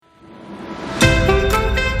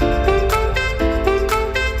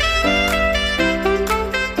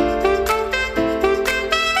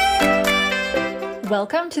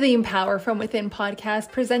Welcome to the Empower From Within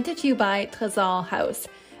podcast presented to you by Trezal House.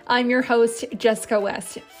 I'm your host, Jessica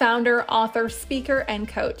West, founder, author, speaker, and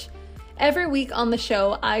coach. Every week on the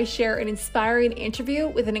show, I share an inspiring interview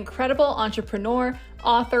with an incredible entrepreneur,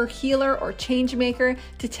 author, healer, or change maker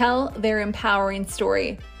to tell their empowering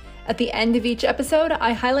story. At the end of each episode,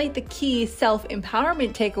 I highlight the key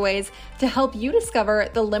self-empowerment takeaways to help you discover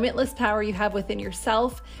the limitless power you have within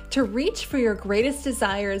yourself to reach for your greatest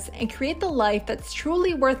desires and create the life that's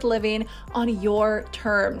truly worth living on your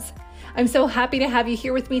terms. I'm so happy to have you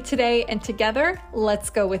here with me today, and together,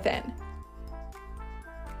 let's go within.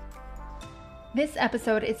 This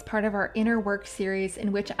episode is part of our Inner Work series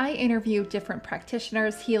in which I interview different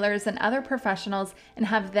practitioners, healers, and other professionals and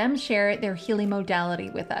have them share their healing modality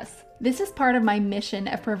with us. This is part of my mission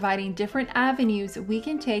of providing different avenues we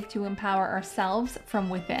can take to empower ourselves from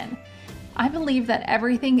within. I believe that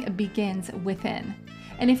everything begins within.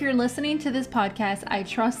 And if you're listening to this podcast, I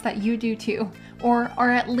trust that you do too, or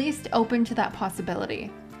are at least open to that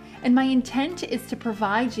possibility. And my intent is to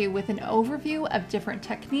provide you with an overview of different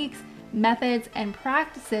techniques, methods, and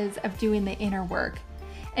practices of doing the inner work.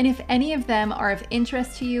 And if any of them are of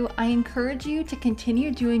interest to you, I encourage you to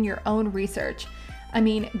continue doing your own research. I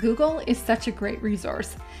mean, Google is such a great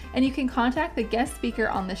resource, and you can contact the guest speaker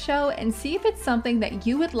on the show and see if it's something that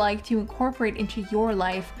you would like to incorporate into your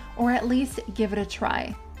life, or at least give it a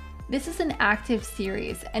try. This is an active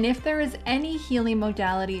series, and if there is any healing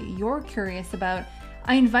modality you're curious about,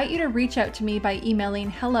 I invite you to reach out to me by emailing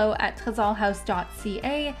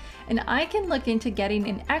hello@trezalhouse.ca, and I can look into getting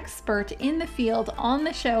an expert in the field on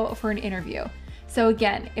the show for an interview. So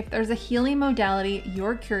again, if there's a healing modality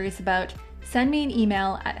you're curious about, send me an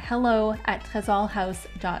email at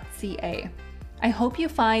hello@trezalhouse.ca. I hope you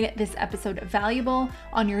find this episode valuable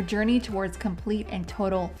on your journey towards complete and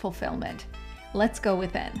total fulfillment. Let's go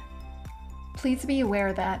within. Please be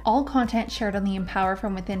aware that all content shared on the Empower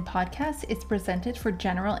From Within podcast is presented for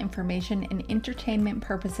general information and entertainment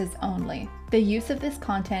purposes only. The use of this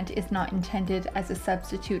content is not intended as a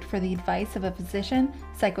substitute for the advice of a physician,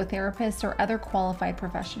 psychotherapist, or other qualified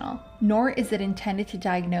professional, nor is it intended to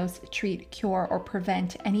diagnose, treat, cure, or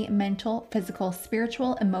prevent any mental, physical,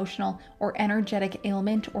 spiritual, emotional, or energetic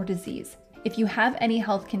ailment or disease. If you have any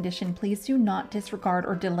health condition, please do not disregard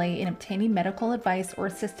or delay in obtaining medical advice or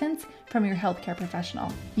assistance from your healthcare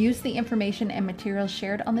professional. Use the information and materials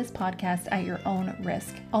shared on this podcast at your own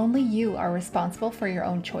risk. Only you are responsible for your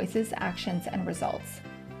own choices, actions, and results.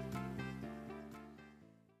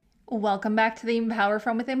 Welcome back to the Empower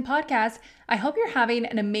From Within podcast. I hope you're having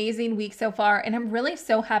an amazing week so far, and I'm really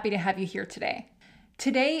so happy to have you here today.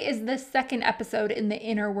 Today is the second episode in the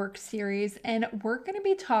Inner Work series, and we're going to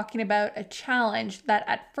be talking about a challenge that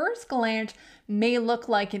at first glance may look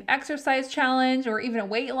like an exercise challenge or even a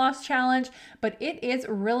weight loss challenge, but it is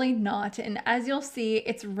really not. And as you'll see,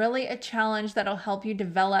 it's really a challenge that'll help you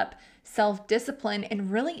develop self-discipline and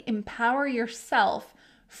really empower yourself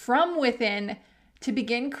from within to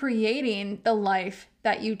begin creating the life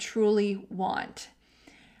that you truly want.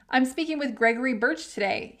 I'm speaking with Gregory Birch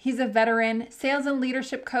today. He's a veteran, sales and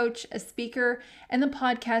leadership coach, a speaker, and the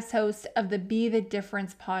podcast host of the Be the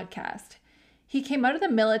Difference podcast. He came out of the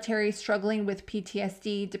military struggling with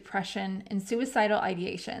PTSD, depression, and suicidal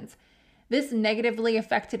ideations. This negatively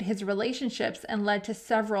affected his relationships and led to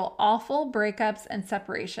several awful breakups and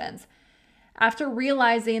separations. After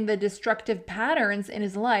realizing the destructive patterns in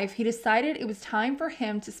his life, he decided it was time for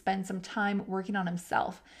him to spend some time working on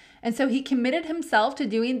himself. And so he committed himself to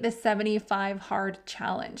doing the 75 Hard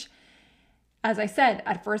Challenge. As I said,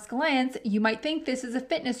 at first glance, you might think this is a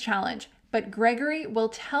fitness challenge, but Gregory will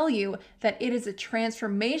tell you that it is a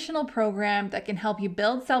transformational program that can help you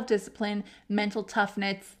build self-discipline, mental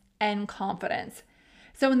toughness, and confidence.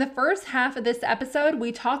 So in the first half of this episode,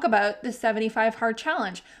 we talk about the 75 Hard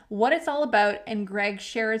Challenge, what it's all about, and Greg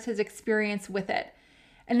shares his experience with it.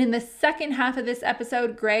 And in the second half of this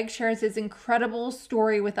episode, Greg shares his incredible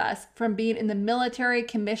story with us from being in the military,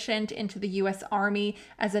 commissioned into the U.S. Army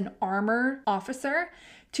as an armor officer,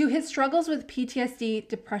 to his struggles with PTSD,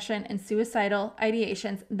 depression, and suicidal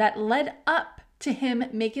ideations that led up to him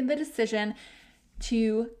making the decision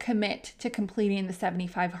to commit to completing the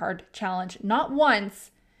 75 Hard Challenge. Not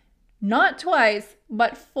once, not twice,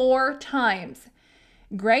 but 4 times.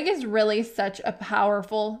 Greg is really such a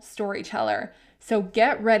powerful storyteller. So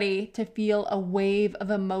get ready to feel a wave of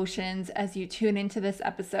emotions as you tune into this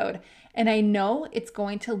episode. And I know it's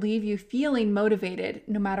going to leave you feeling motivated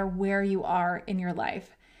no matter where you are in your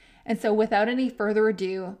life. And so without any further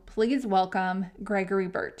ado, please welcome Gregory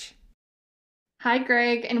Birch. Hi,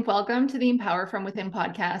 Greg, and welcome to the Empower from Within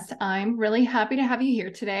podcast. I'm really happy to have you here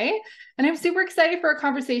today, and I'm super excited for a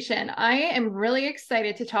conversation. I am really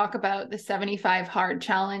excited to talk about the 75 Hard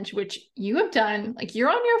Challenge, which you have done. Like, you're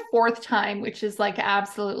on your fourth time, which is like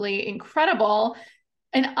absolutely incredible.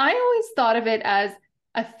 And I always thought of it as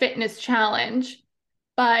a fitness challenge,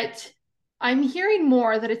 but I'm hearing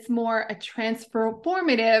more that it's more a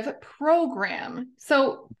transformative program.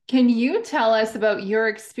 So, can you tell us about your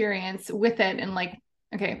experience with it? And, like,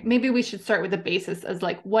 okay, maybe we should start with the basis as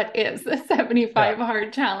like, what is the 75 Yeah.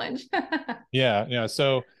 Hard Challenge? Yeah.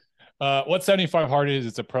 So, what 75 Hard is,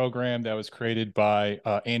 it's a program that was created by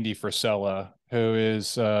Andy Frisella, who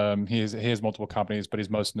is, he has multiple companies, but he's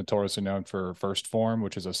most notoriously known for First Form,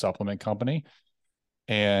 which is a supplement company.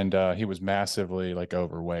 And he was massively like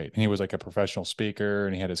overweight. And he was like a professional speaker,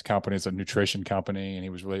 and he had his company, it's a nutrition company, and he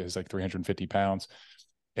was like 350 pounds.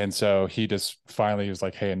 And so he just finally was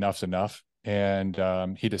like, hey, enough's enough. And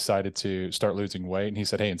he decided to start losing weight. And he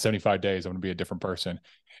said, hey, in 75 days, I'm going to be a different person.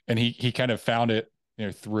 And he kind of found it,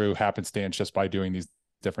 through happenstance just by doing these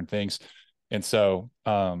different things. And so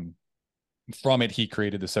from it, he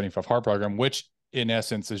created the 75 Hard program, which in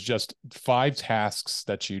essence is just 5 tasks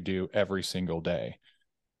that you do every single day.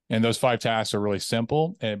 And those 5 tasks are really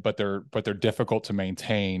simple, but they're difficult to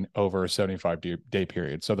maintain over a 75-day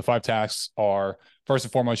period. So the 5 tasks are, first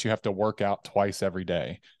and foremost, you have to work out twice every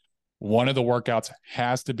day. One of the workouts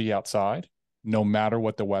has to be outside, no matter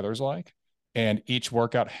what the weather's like. And each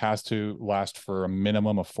workout has to last for a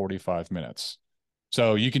minimum of 45 minutes.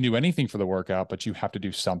 So you can do anything for the workout, but you have to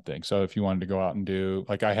do something. So if you wanted to go out and do,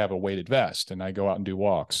 like, I have a weighted vest and I go out and do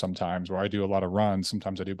walks sometimes, or I do a lot of runs.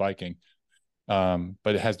 Sometimes I do biking.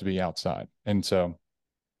 But it has to be outside. And so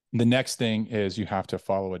the next thing is you have to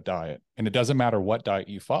follow a diet. And it doesn't matter what diet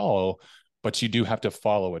you follow, but you do have to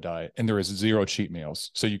follow a diet. And there is 0 cheat meals.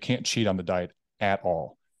 So you can't cheat on the diet at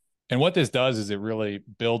all. And what this does is it really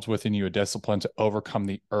builds within you a discipline to overcome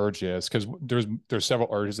the urges, because there's several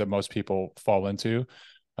urges that most people fall into.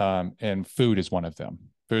 And food is one of them.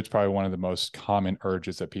 Food's probably one of the most common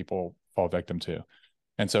urges that people fall victim to.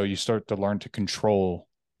 And so you start to learn to control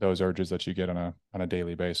those urges that you get on a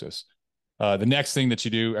daily basis. The next thing that you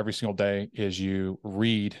do every single day is you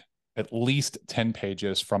read at least 10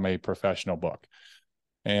 pages from a professional book.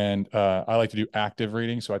 And I like to do active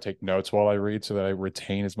reading. So I take notes while I read so that I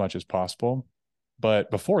retain as much as possible. But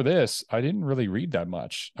before this, I didn't really read that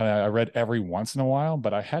much. I read every once in a while,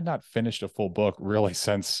 but I had not finished a full book really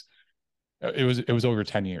since it was over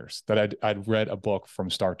 10 years that I'd read a book from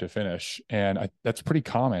start to finish. And that's pretty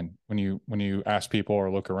common when you ask people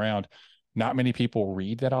or look around. Not many people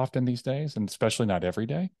read that often these days, and especially not every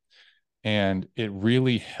day. And it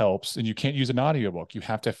really helps. And you can't use an audiobook. You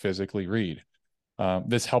have to physically read.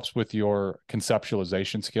 This helps with your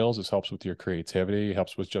conceptualization skills. This helps with your creativity. It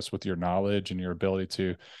helps with your knowledge and your ability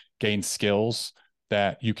to gain skills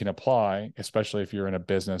that you can apply, especially if you're in a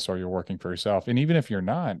business or you're working for yourself. And even if you're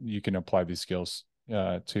not, you can apply these skills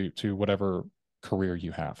to whatever career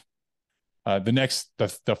you have.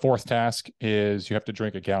 The fourth task is you have to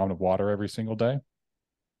drink a gallon of water every single day.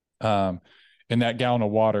 And that gallon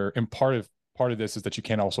of water, and part of this is that you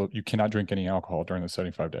cannot drink any alcohol during the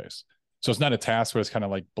 75 days. So it's not a task, but it's kind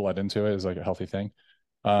of like bled into it as like a healthy thing.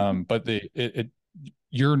 But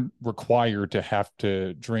you're required to have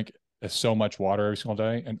to drink so much water every single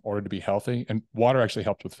day in order to be healthy. And water actually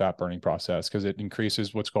helps with fat burning process because it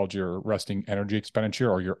increases what's called your resting energy expenditure,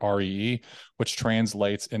 or your REE, which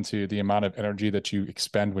translates into the amount of energy that you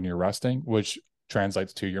expend when you're resting, which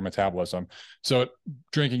translates to your metabolism. So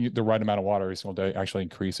drinking the right amount of water every single day actually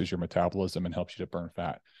increases your metabolism and helps you to burn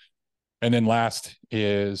fat. And then last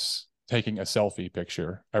is taking a selfie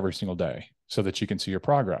picture every single day so that you can see your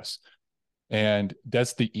progress. And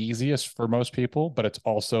that's the easiest for most people, but it's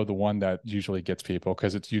also the one that usually gets people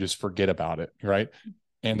because you just forget about it, right?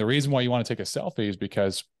 And the reason why you want to take a selfie is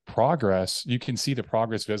because you can see the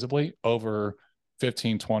progress visibly over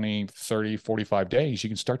 15, 20, 30, 45 days. You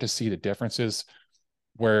can start to see the differences.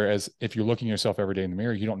 Whereas if you're looking at yourself every day in the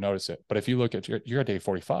mirror, you don't notice it. But if you look at you're at day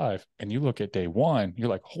 45 and you look at day 1, you're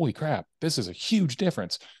like, holy crap, this is a huge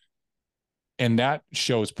difference. And that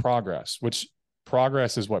shows progress, which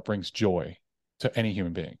progress is what brings joy to any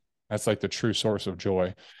human being. That's like the true source of joy.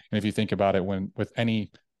 And if you think about it, with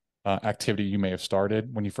any activity you may have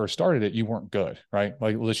started, when you first started it, you weren't good, right?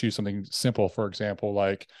 Like, let's use something simple, for example,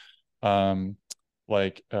 riding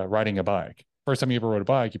a bike. First time you ever rode a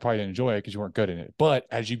bike, you probably didn't enjoy it because you weren't good in it. But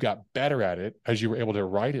as you got better at it, as you were able to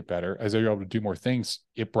ride it better, as you were able to do more things,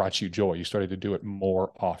 it brought you joy. You started to do it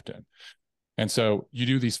more often. And so you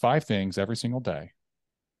do these 5 things every single day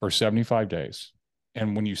for 75 days.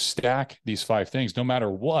 And when you stack these 5 things, no matter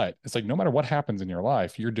what, it's like no matter what happens in your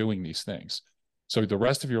life, you're doing these things. So the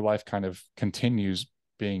rest of your life kind of continues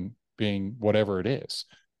being whatever it is.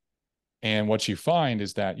 And what you find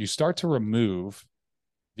is that you start to remove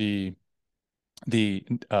the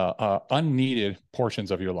unneeded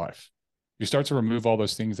portions of your life. You start to remove all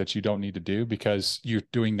those things that you don't need to do because you're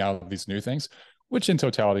doing now these new things, which in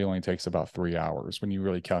totality only takes about 3 hours when you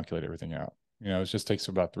really calculate everything out. It just takes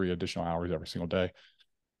about 3 additional hours every single day.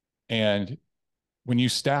 And when you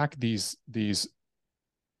stack these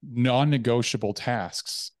non-negotiable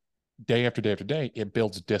tasks day after day after day, it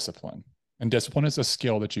builds discipline. And discipline is a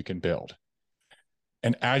skill that you can build.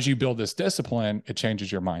 And as you build this discipline, it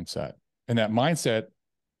changes your mindset. And that mindset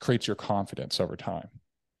creates your confidence over time.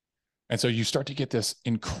 And so you start to get this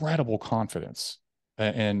incredible confidence.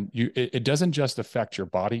 And it doesn't just affect your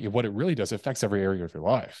body. What it really does, it affects every area of your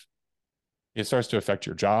life. It starts to affect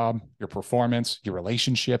your job, your performance, your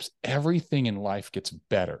relationships. Everything in life gets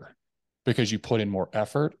better because you put in more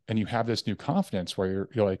effort and you have this new confidence where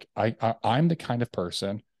you're like, I'm the kind of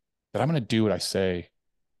person that I'm going to do what I say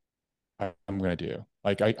I'm going to do.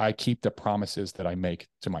 Like I keep the promises that I make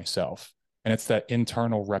to myself. And it's that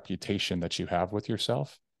internal reputation that you have with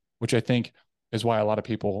yourself, which I think is why a lot of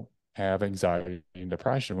people have anxiety and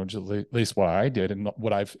depression, which is at least what I did and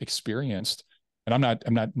what I've experienced. And I'm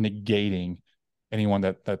not negating anyone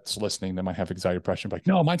that's listening that might have anxiety, depression, like,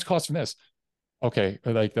 no, mine's caused from this. Okay.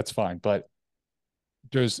 Like that's fine. But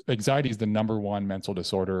anxiety is the number one mental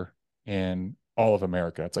disorder in all of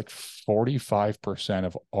America. It's like 45%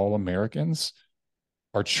 of all Americans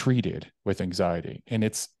are treated with anxiety, and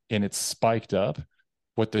it's spiked up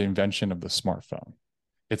with the invention of the smartphone.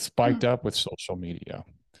 It's spiked up with social media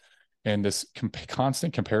and this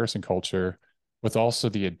constant comparison culture, with also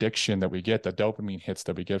the addiction that we get, the dopamine hits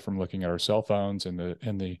that we get from looking at our cell phones and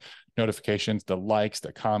the notifications, the likes,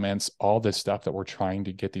 the comments, all this stuff that we're trying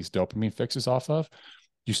to get these dopamine fixes off of.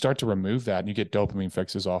 You start to remove that and you get dopamine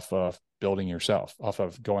fixes off of building yourself, off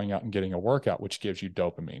of going out and getting a workout, which gives you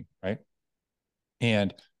dopamine, right?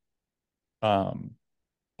 And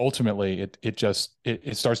ultimately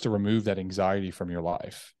it starts to remove that anxiety from your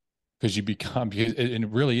life because it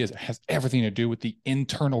really it has everything to do with the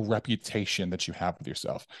internal reputation that you have with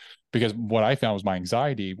yourself. Because what I found was my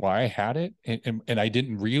anxiety, why I had it, and I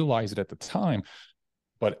didn't realize it at the time,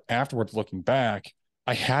 but afterwards looking back,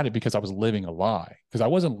 I had it because I was living a lie, because I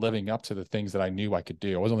wasn't living up to the things that I knew I could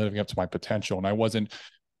do. I wasn't living up to my potential, and I wasn't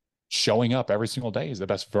showing up every single day as the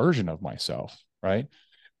best version of myself, right?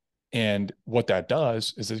 And what that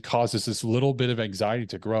does is it causes this little bit of anxiety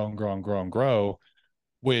to grow and grow and grow and grow,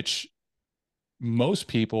 which most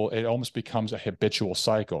people, it almost becomes a habitual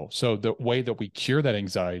cycle. So the way that we cure that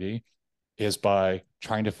anxiety is by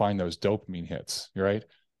trying to find those dopamine hits, right?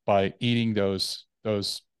 By eating those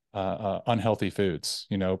unhealthy foods,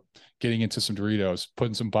 getting into some Doritos,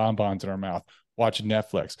 putting some bonbons in our mouth, watching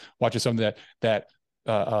Netflix, watching something that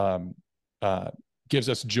gives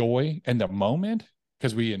us joy in the moment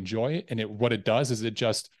because we enjoy it. And what it does is it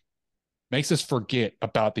just makes us forget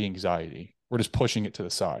about the anxiety. We're just pushing it to the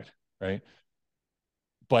side, right?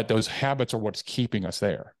 But those habits are what's keeping us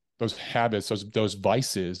there. Those habits, those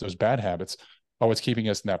vices, those bad habits are what's keeping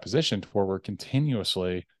us in that position to where we're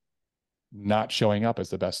continuously not showing up as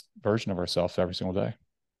the best version of ourselves every single day.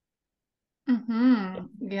 Mm-hmm.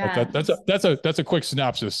 Yeah. That's a quick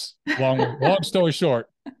synopsis. Long story short.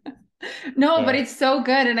 No, but it's so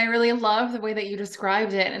good. And I really love the way that you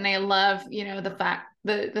described it. And I love,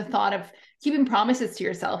 the thought of keeping promises to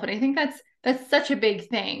yourself. And I think that's such a big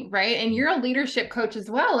thing, right? And you're a leadership coach as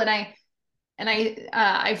well. And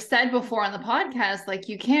I've said before on the podcast, like,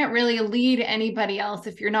 you can't really lead anybody else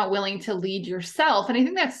if you're not willing to lead yourself. And I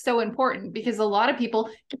think that's so important because a lot of people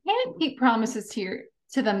can't keep promises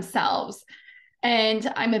to themselves.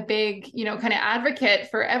 And I'm a big, kind of advocate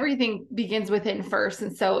for everything begins within first.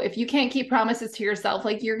 And so if you can't keep promises to yourself,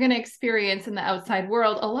 like, you're going to experience in the outside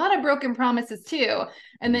world a lot of broken promises too,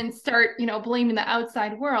 and then start, blaming the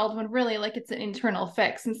outside world when really, like, it's an internal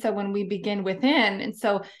fix. And so when we begin within, and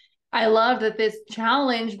so I love that this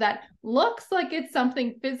challenge that looks like it's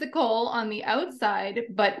something physical on the outside,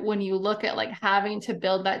 but when you look at, like, having to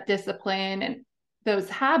build that discipline and those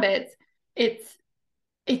habits, it's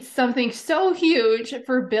something so huge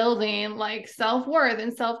for building, like, self-worth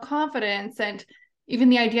and self-confidence. And even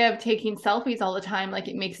the idea of taking selfies all the time, like,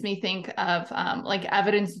 it makes me think of like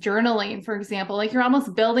evidence journaling, for example. Like, you're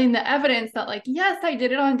almost building the evidence that, like, yes, I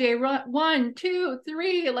did it on day 1, 2,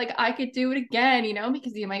 3, like, I could do it again,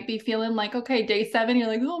 because you might be feeling like, okay, day 7, you're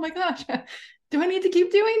like, oh my gosh, do I need to keep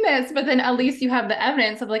doing this? But then at least you have the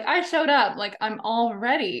evidence of, like, I showed up, like, I'm all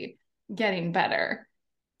ready. getting better.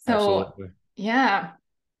 So, Absolutely. yeah,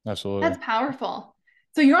 Absolutely. that's powerful.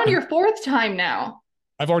 So you're on And your fourth time now.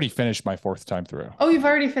 I've already finished my fourth time through. Oh, you've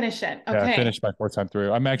already finished it. Yeah, I Okay. finished my fourth time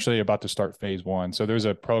through. I'm actually about to start phase one. So there's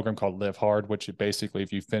a program called Live Hard, which basically,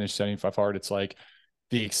 if you finish 75 hard, it's like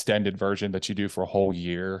the extended version that you do for a whole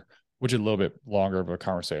year, which is a little bit longer of a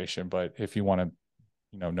conversation. But if you want to,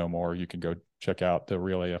 know more, you can go check out the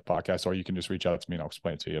Real AF podcast, or you can just reach out to me and I'll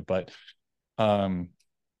explain it to you. But um,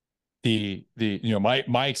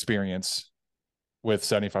 my experience with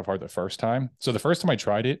 75 hard the first time. So the first time I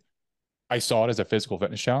tried it, I saw it as a physical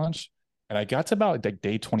fitness challenge, and I got to about like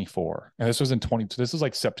day 24, and this was in 20. This was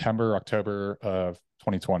like September, October of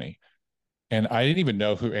 2020, and I didn't even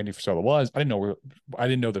know who Andy Frisella was. I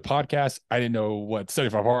didn't know the podcast. I didn't know what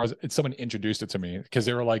 75 hours. Someone introduced it to me because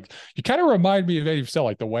they were like, "You kind of remind me of Andy Frisella,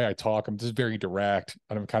 like the way I talk. I'm just very direct,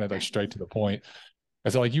 and I'm kind of like straight to the point." I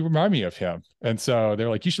said, like, you remind me of him. And so they're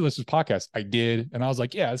like, you should listen to his podcast. I did. And I was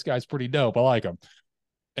like, yeah, this guy's pretty dope. I like him.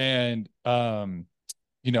 And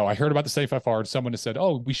I heard about the Safe FR. Someone has said,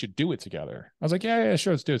 "Oh, we should do it together." I was like, "Yeah, yeah,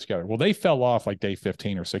 sure, let's do it together." Well, they fell off like day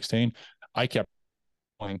 15 or 16. I kept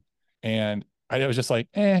going, and I was just like,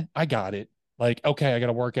 I got it. Like, okay, I got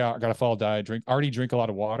to work out. I got to follow diet. Already drink a lot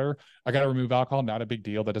of water. I got to remove alcohol. Not a big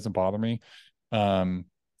deal. That doesn't bother me. Um,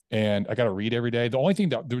 and I got to read every day. The only thing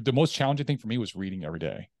the most challenging thing for me was reading every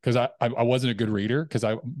day, because I wasn't a good reader, because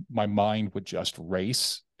my mind would just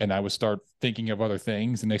race and I would start thinking of other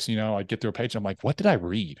things. And next thing you know, I'd get through a page and I'm like, what did I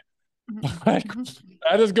read? Like,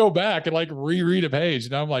 I just go back and like reread a page.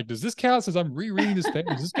 And I'm like, does this count as I'm rereading this page?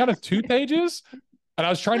 Is this kind of 2 pages? And I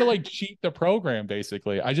was trying to like cheat the program,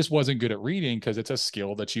 basically. I just wasn't good at reading, because it's a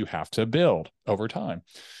skill that you have to build over time.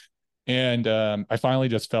 And I finally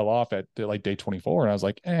just fell off at like day 24, and I was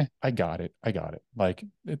like, I got it. I got it. Like,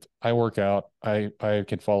 I work out. I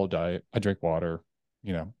can follow diet. I drink water.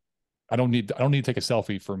 You know, I don't need to take a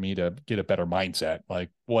selfie for me to get a better mindset. Like,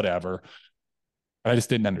 whatever. I just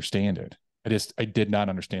didn't understand it. I did not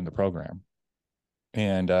understand the program.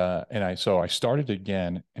 So I started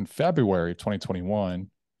again in February of 2021,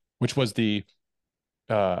 which was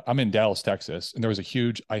I'm in Dallas, Texas, and there was a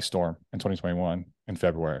huge ice storm in 2021 in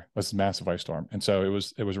February. It was a massive ice storm. And so it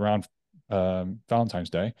was around Valentine's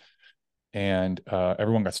Day, and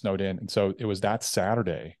everyone got snowed in. And so it was that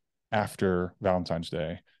Saturday after Valentine's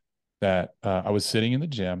Day that I was sitting in the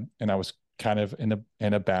gym, and I was kind of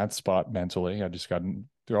in a bad spot mentally. I'd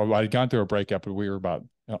gone through a breakup, but we were about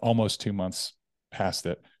almost 2 months past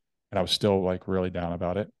it, and I was still like really down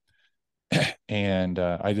about it. And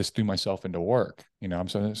I just threw myself into work. I'm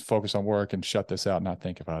going to focus on work and shut this out, not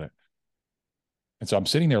think about it. And so I'm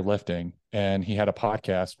sitting there lifting, and he had a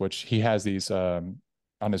podcast, which he has these on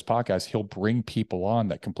his podcast. He'll bring people on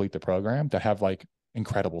that complete the program that have like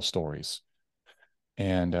incredible stories.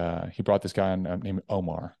 And he brought this guy on named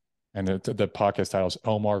Omar, and the podcast title is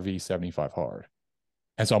Omar v 75 Hard.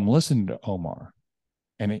 And so I'm listening to Omar,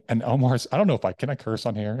 and Omar's, I don't know if can I curse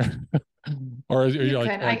on here, or are You you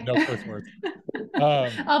could. like no curse words?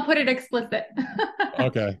 Um, I'll put it explicit.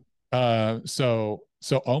 okay. So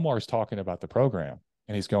Omar's talking about the program,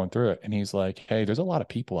 and he's going through it, and he's like, "Hey, there's a lot of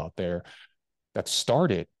people out there that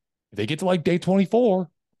started. They get to like day 24,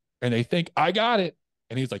 and they think I got it."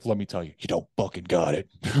 And he's like, "Let me tell you, you don't fucking got it."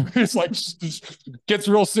 It's like just gets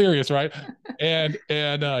real serious, right? And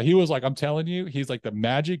he was like, "I'm telling you," he's like, "the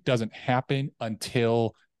magic doesn't happen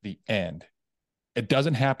until the end. It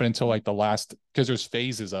doesn't happen until like the last, because there's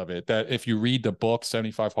phases of it that if you read the book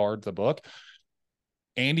 75 Hard, the book,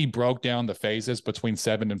 Andy broke down the phases between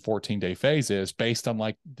 7 and 14-day phases based on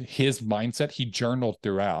like his mindset. He journaled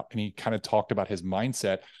throughout, and he kind of talked about his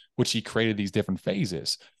mindset, which he created these different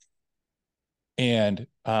phases. And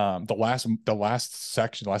the last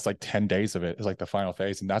section, the last like 10 days of it is like the final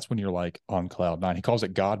phase, and that's when you're like on cloud nine. He calls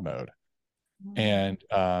it God mode. And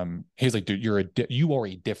he's like, dude, you are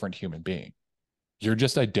a different human being. You're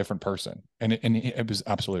just a different person. And it was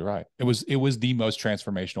absolutely right. It was the most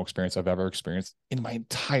transformational experience I've ever experienced in my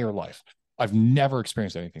entire life. I've never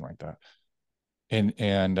experienced anything like that. And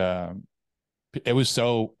it was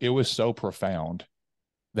so profound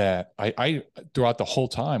that I throughout the whole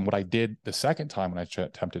time, what I did the second time when I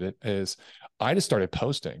attempted it is I just started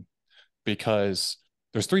posting, because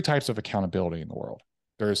there's 3 types of accountability in the world.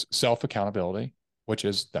 There's self accountability, which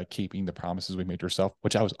is that keeping the promises we made to yourself,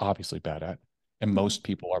 which I was obviously bad at. And most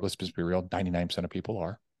people are, let's just be real, 99% of people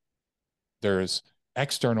are. There's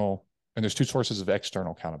external, and there's 2 sources of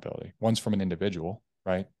external accountability. One's from an individual,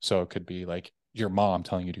 right? So it could be like your mom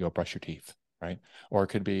telling you to go brush your teeth, right? Or it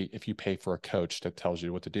could be if you pay for a coach that tells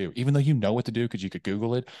you what to do, even though you know what to do because you could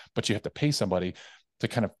Google it, but you have to pay somebody to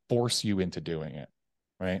kind of force you into doing it,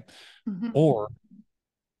 right? Mm-hmm. Or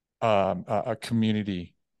a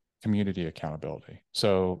community accountability.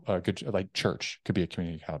 So good, like church could be a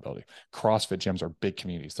community accountability. CrossFit gyms are big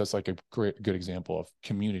communities. That's like a good example of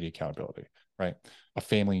community accountability, right? A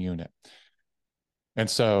family unit. And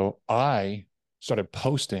so I started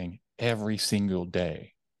posting every single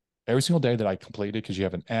day that I completed, because you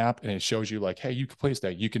have an app and it shows you like, hey, you completed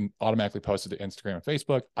that. You can automatically post it to Instagram and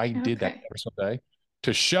Facebook. I did that Okay. every single day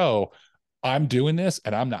to show I'm doing this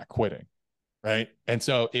and I'm not quitting. Right. And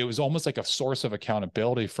so it was almost like a source of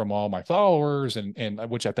accountability from all my followers, and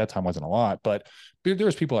which at that time wasn't a lot, but there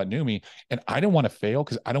was people that knew me, and I didn't want to fail,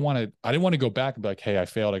 because I didn't want to go back and be like, hey, I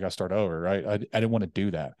failed, I got to start over. Right. I didn't want to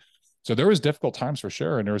do that. So there was difficult times for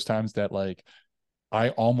sure. And there was times that like I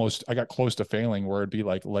got close to failing, where it'd be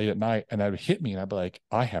like late at night and that would hit me and I'd be like,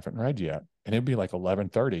 I haven't read yet. And it'd be like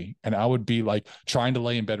 11:30. And I would be like trying to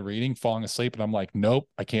lay in bed reading, falling asleep. And I'm like, nope,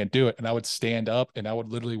 I can't do it. And I would stand up and I would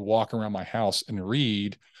literally walk around my house and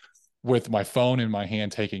read with my phone in my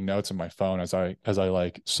hand, taking notes on my phone as I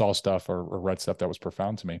like saw stuff or read stuff that was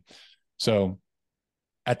profound to me. So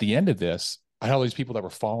at the end of this, I had all these people that were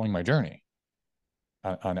following my journey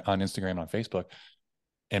on Instagram, on Facebook,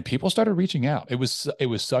 and people started reaching out. It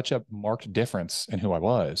was such a marked difference in who I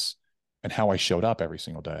was and how I showed up every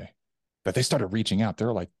single day, that they started reaching out.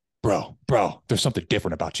 They're like, bro, there's something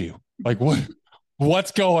different about you. Like,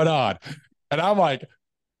 what's going on? And I'm like,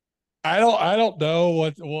 I don't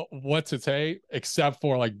know what to say, except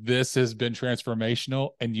for like, this has been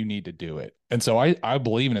transformational and you need to do it. And so I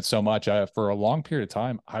believe in it so much. For a long period of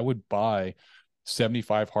time, I would buy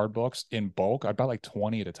 75 hard books in bulk. I'd buy like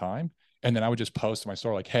 20 at a time. And then I would just post to my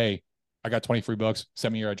store like, hey, I got 20 free books.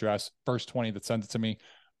 Send me your address. First 20 that sends it to me,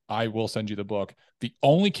 I will send you the book. The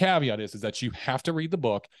only caveat is that you have to read the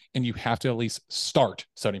book and you have to at least start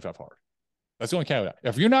 75 hard. That's the only caveat.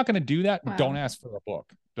 If you're not going to do that, don't Wow. ask for a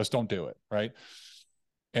book. Just don't do it. Right.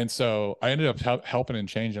 And so I ended up helping and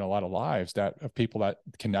changing a lot of lives, that of people that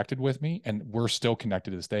connected with me, and we're still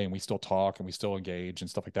connected to this day, and we still talk and we still engage and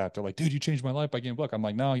stuff like that. They're like, dude, you changed my life by getting a book. I'm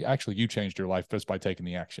like, no, actually you changed your life just by taking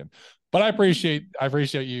the action. But I appreciate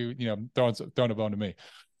you, throwing a bone to me.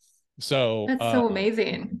 So, That's so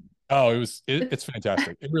amazing. oh, It's it's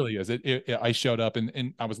fantastic. It really is. I showed up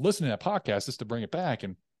and I was listening to that podcast just to bring it back.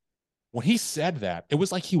 And when he said that, it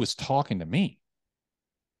was like he was talking to me.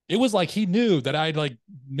 It was like he knew that I'd like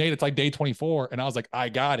made it to like day 24, and I was like, I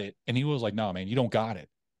got it. And he was like, no, man, you don't got it.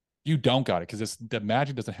 You don't got it, because the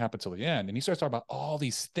magic doesn't happen till the end. And he starts talking about all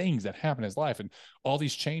these things that happen in his life and all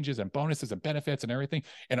these changes and bonuses and benefits and everything.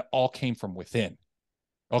 And it all came from within. It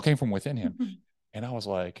all came from within him. And I was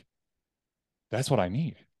like, that's what I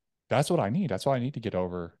need. That's what I need. That's why I need to get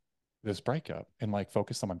over this breakup and like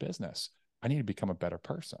focus on my business. I need to become a better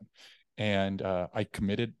person. And I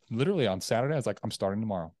committed literally on Saturday. I was like, I'm starting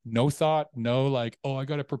tomorrow. No thought, no like, oh, I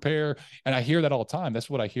got to prepare. And I hear that all the time. That's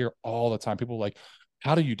what I hear all the time. People are like,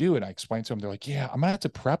 how do you do it? And I explain to them. They're like, yeah, I'm gonna have to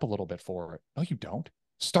prep a little bit for it. No, you don't.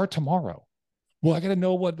 Start tomorrow. Well, I got to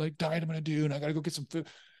know what like diet I'm going to do, and I got to go get some food.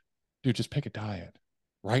 Dude, just pick a diet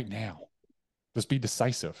right now. Just be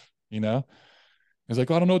decisive, you know? He's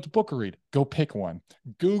like, oh, I don't know what the book to read. Go pick one.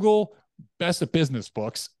 Google best of business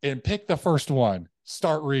books and pick the first one.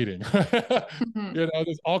 Start reading.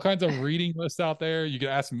 There's all kinds of reading lists out there. You can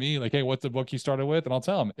ask me, like, hey, what's the book you started with? And I'll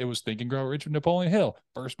tell them it was Think and Grow Rich with Napoleon Hill.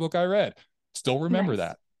 First book I read. Still remember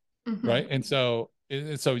nice. that. Right. And so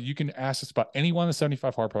you can ask us about anyone in the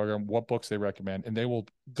 75 Hard program, what books they recommend, and they will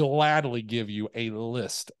gladly give you a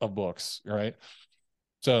list of books. Right.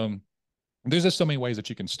 So there's just so many ways that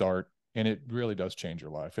you can start, and it really does change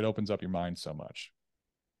your life. It opens up your mind so much.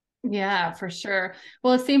 Yeah, for sure.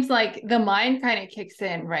 Well, it seems like the mind kind of kicks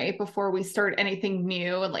in right before we start anything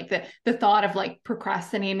new, and like the thought of like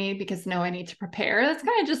procrastinating because no, I need to prepare. That's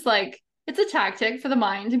kind of just like it's a tactic for the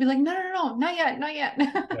mind to be like, no, no, no, not yet, not yet.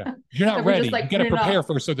 Yeah. You're not That we're ready. just You like got to putting it prepare off.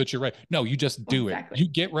 first so that you're ready. No, you just do it. Exactly. You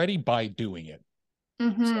get ready by doing it.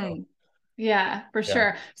 So, Yeah, for yeah.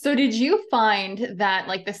 sure. So did you find that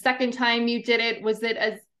like the second time you did it, was it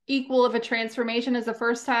as equal of a transformation as the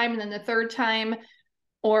first time, and then the third time?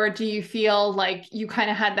 Or do you feel like you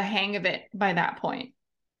kind of had the hang of it by that point?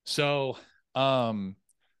 So, um,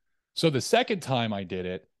 so the second time I did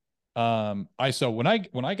it, when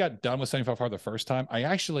I got done with 75 hard the first time, I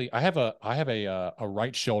have a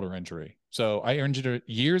right shoulder injury. So I injured it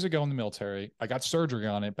years ago in the military. I got surgery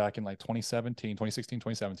on it back in like 2016,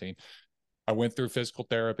 2017. I went through physical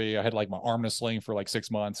therapy. I had like my arm in a sling for like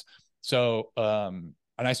 6 months. So,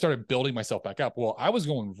 and I started building myself back up. Well, I was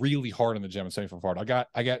going really hard in the gym at 75 hard.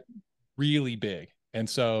 I got really big. And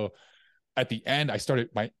so at the end, I started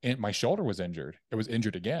my shoulder was injured. It was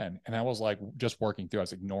injured again. And I was like just working through. I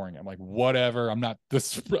was ignoring it. I'm like, whatever. I'm not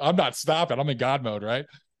stopping. I'm in God mode, right?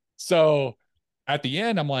 So at the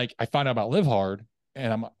end, I'm like, I find out about Live Hard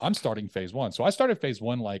and I'm starting phase one. So I started phase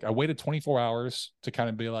one, like I waited 24 hours to kind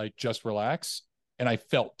of be like, just relax. And I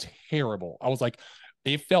felt terrible. I was like,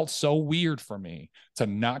 it felt so weird for me to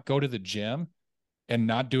not go to the gym and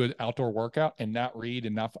not do an outdoor workout and not read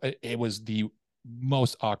and not, it was the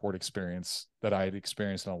most awkward experience that I had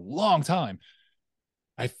experienced in a long time.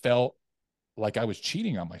 I felt like I was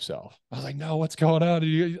cheating on myself. I was like, no, what's going on?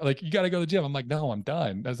 You got to go to the gym. I'm like, no, I'm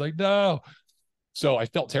done. I was like, no. So I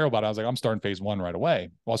felt terrible about it. I was like, I'm starting phase one right away.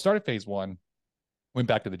 Well, I started phase one, went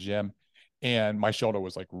back to the gym, and my shoulder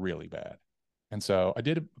was like really bad. And so I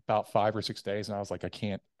did about 5 or 6 days, and I was like, I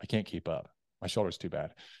can't keep up. My shoulder's too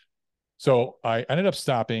bad. So I ended up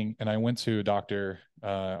stopping, and I went to a doctor.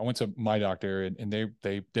 I went to my doctor, and they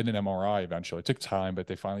did an MRI eventually. It took time, but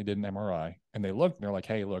they finally did an MRI, and they looked, and they're like,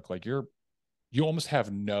 hey, look, like you almost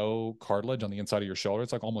have no cartilage on the inside of your shoulder.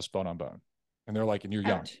 It's like almost bone on bone. And they're like, and you're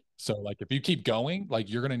young. Ouch. So like if you keep going, like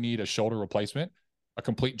you're gonna need a shoulder replacement, a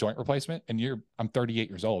complete joint replacement. And I'm 38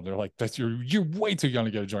 years old. They're like, you're way too young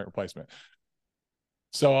to get a joint replacement.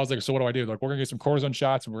 So I was like, so what do I do? Like, we're gonna get some cortisone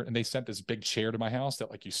shots, and they sent this big chair to my house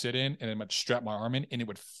that like you sit in, and it would strap my arm in, and it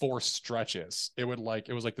would force stretches. It was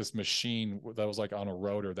like this machine that was like on a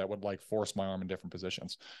rotor that would like force my arm in different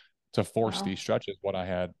positions to force Wow. these stretches when I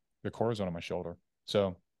had the cortisone on my shoulder.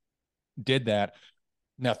 So did that.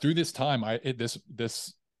 Now through this time,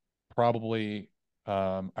 this probably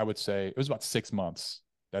I would say it was about 6 months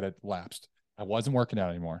that it lapsed. I wasn't working out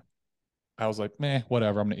anymore. I was like, meh,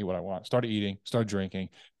 whatever. I'm gonna eat what I want. Started eating, started drinking,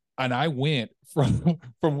 and I went from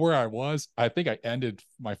from where I was. I think I ended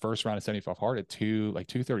my first round of 75 hard at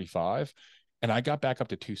 235, and I got back up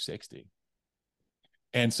to 260.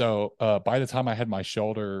 And so by the time I had the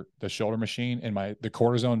shoulder machine and the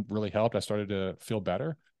cortisone really helped, I started to feel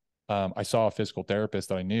better. I saw a physical therapist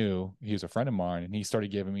that I knew. He was a friend of mine, and he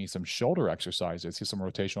started giving me some shoulder exercises. Some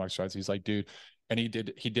rotational exercises. He's like, dude, and he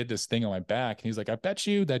did this thing on my back, and he's like, I bet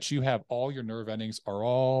you that you have all your nerve endings are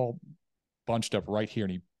all bunched up right here.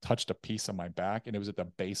 And he touched a piece of my back, and it was at the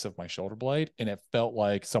base of my shoulder blade, and it felt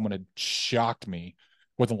like someone had shocked me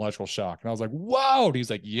with an electrical shock. And I was like, whoa. And he's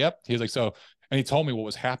like, yep. He was like, so, and he told me what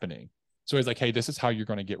was happening. So he's like, hey, this is how you're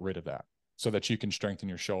going to get rid of that so that you can strengthen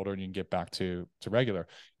your shoulder and you can get back to regular.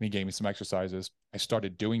 And he gave me some exercises. I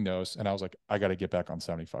started doing those, and I was like, I got to get back on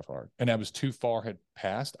 75 hard. And that was too far had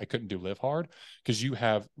passed. I couldn't do Live Hard because you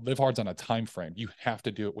have Live Hard's on a time frame. You have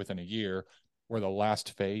to do it within a year, where the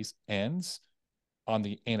last phase ends on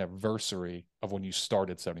the anniversary of when you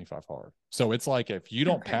started 75 hard. So it's like, if you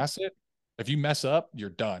don't Okay. pass it, if you mess up, you're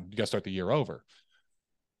done. You got to start the year over.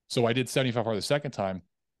 So I did 75 hard the second time.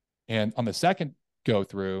 And on the second go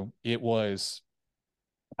through,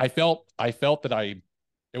 I felt that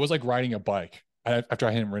it was like riding a bike after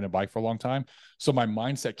I hadn't ridden a bike for a long time. So my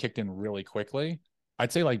mindset kicked in really quickly.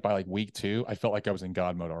 I'd say like by like week two, I felt like I was in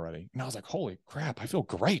God mode already. And I was like, holy crap, I feel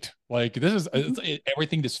great. Like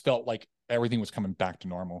everything just felt like everything was coming back to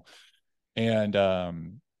normal. And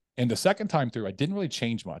the second time through, I didn't really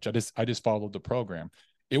change much. I just followed the program.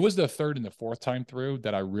 It was the third and the fourth time through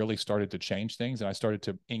that I really started to change things, and I started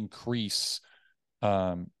to increase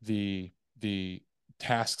the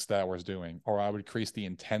tasks that I was doing, or I would increase the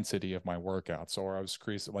intensity of my workouts, or I was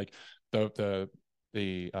increasing like the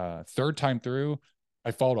third time through.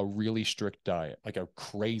 I followed a really strict diet, like a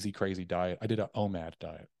crazy diet. I did an OMAD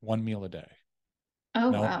diet, 1 meal a day. Oh,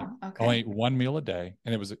 No, wow. I Okay. ate 1 meal a day,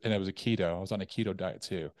 and it was a keto. I was on a keto diet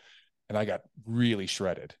too, and I got really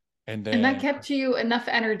shredded. And And that then, kept you enough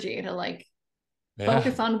energy to like yeah,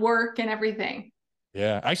 focus on work and everything.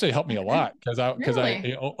 yeah, actually it helped me a Okay. lot because I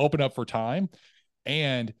Really? it opened up for time,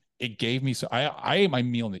 and it gave me, so I ate my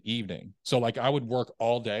meal in the evening. So like I would work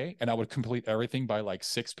all day, and I would complete everything by like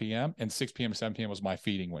 6 p.m. and 6 p.m. 7 p.m. was my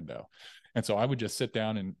feeding window. And so I would just sit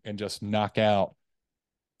down and just knock out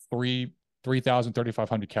three 3,000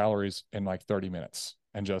 3,500 calories in like 30 minutes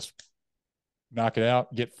and just knock it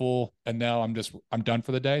out, get full. And now I'm done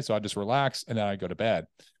for the day. So I just relax, and then I go to bed.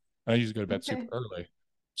 And I usually go to bed super Okay. early.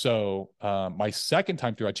 So my second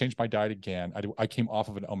time through, I changed my diet again. I came off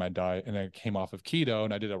of an OMAD diet, and I came off of keto,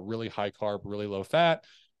 and I did a really high carb, really low fat.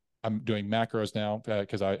 I'm doing macros now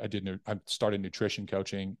because I started nutrition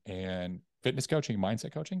coaching and fitness coaching,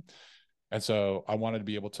 mindset coaching. And so I wanted to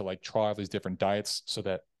be able to like try all these different diets so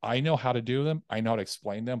that I know how to do them. I know how to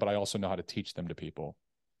explain them, but I also know how to teach them to people.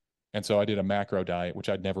 And so I did a macro diet, which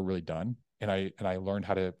I'd never really done. And I learned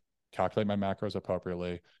how to calculate my macros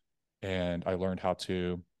appropriately. And I learned how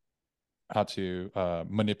to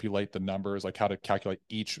manipulate the numbers, like how to calculate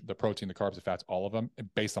the protein, the carbs, the fats, all of them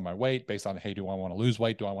based on my weight, based on, hey, do I want to lose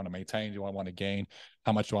weight? Do I want to maintain? Do I want to gain?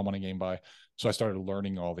 How much do I want to gain by? So I started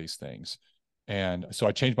learning all these things. And so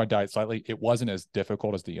I changed my diet slightly. It wasn't as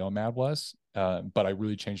difficult as the OMAD was, but I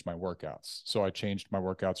really changed my workouts. So I changed my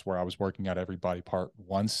workouts where I was working out every body part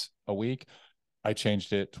once a week. I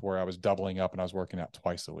changed it to where I was doubling up and I was working out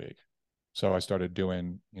twice a week. So I started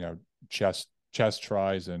doing, chest,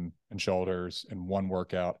 tries, and shoulders in one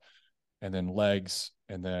workout, and then legs,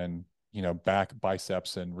 and then, back,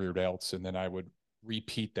 biceps, and rear delts. And then I would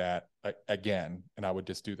repeat that again. And I would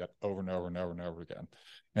just do that over and over and over and over again.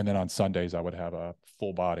 And then on Sundays, I would have a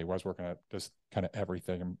full body where I was working at just kind of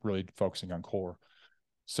everything and really focusing on core.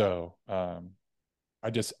 So,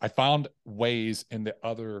 I found ways in the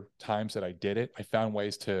other times that I did it, I found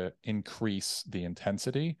ways to increase the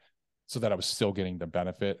intensity so that I was still getting the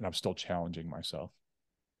benefit and I'm still challenging myself,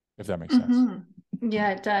 if that makes sense.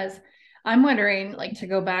 Yeah, it does. I'm wondering, like, to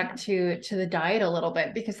go back to the diet a little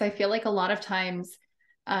bit, because I feel like a lot of times,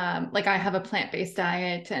 like, I have a plant-based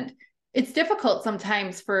diet, and it's difficult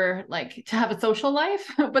sometimes for, like, to have a social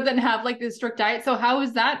life, but then have like this strict diet. So how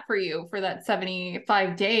is that for you for that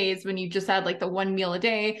 75 days when you just had like the one meal a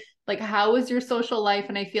day? Like, how was your social life?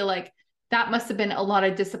 And I feel like that must have been a lot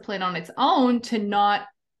of discipline on its own to not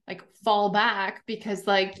like fall back, because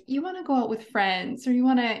like you want to go out with friends, or you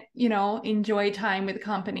want to, enjoy time with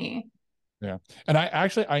company. Yeah. And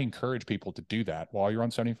I encourage people to do that while you're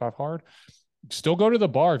on 75 hard. Still go to the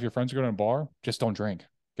bar. If your friends are going to a bar, just don't drink.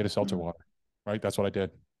 Get a seltzer water. Right. That's what I did.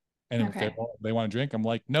 And if they want to drink, I'm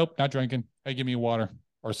like, nope, not drinking. Hey, give me water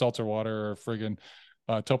or seltzer water or friggin'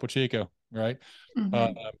 Topo Chico. Right.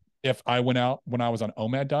 If I went out when I was on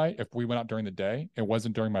OMAD diet, if we went out during the day, it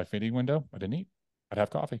wasn't during my feeding window, I didn't eat. I'd have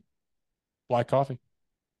coffee, black coffee.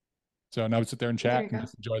 So and I would sit there and chat and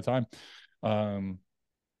just enjoy the time.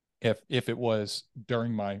 If it was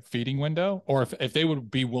during my feeding window, or if they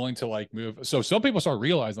would be willing to like move. So some people start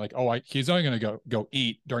realizing like, oh, he's only going to go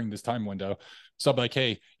eat during this time window. So I'm like,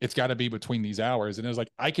 hey, it's got to be between these hours. And it was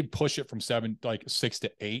like, I could push it from 6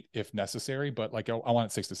 to 8 if necessary, but like, I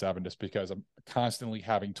want it 6 to 7 just because I'm constantly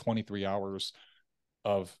having 23 hours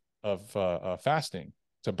of fasting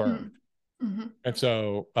to burn. And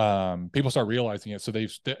so people start realizing it. So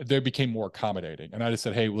they became more accommodating. And I just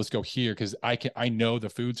said, hey, let's go here because I know the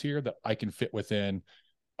foods here that I can fit within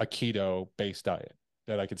a keto based diet,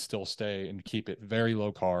 that I could still stay and keep it very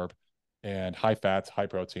low carb and high fats, high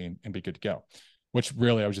protein, and be good to go. Which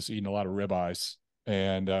really I was just eating a lot of ribeyes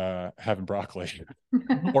and having broccoli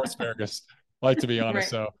or asparagus, like, to be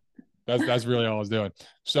honest. Right. So that's really all I was doing.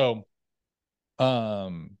 So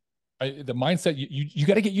the mindset, you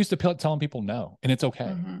got to get used to telling people no, and it's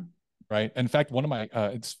okay. Right. In fact, one of my,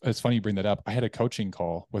 it's funny you bring that up. I had a coaching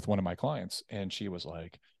call with one of my clients, and she was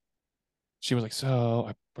like, so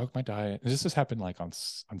I broke my diet. And this just happened like on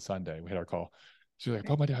Sunday. We had our call. She was like, I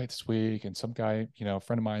broke my diet this week. And some guy, a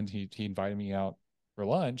friend of mine, he invited me out for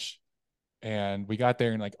lunch, and we got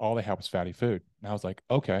there and like all they had was fatty food. And I was like,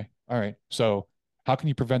 okay, all right. So how can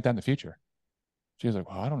you prevent that in the future? She was like,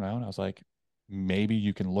 well, I don't know. And I was like, maybe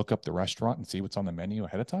you can look up the restaurant and see what's on the menu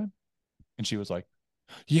ahead of time. And she was like,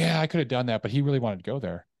 yeah, I could have done that, but he really wanted to go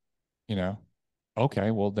there.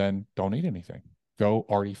 Okay, well then don't eat anything. Go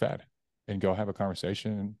already fed and go have a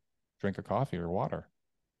conversation and drink a coffee or water.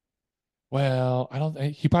 Well,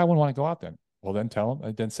 he probably wouldn't want to go out then. Well, then tell him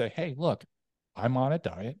and then say, hey, look, I'm on a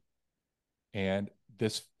diet and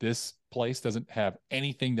this place doesn't have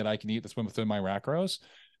anything that I can eat that's within my macros.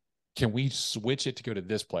 Can we switch it to go to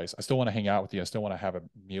this place? I still want to hang out with you. I still want to have a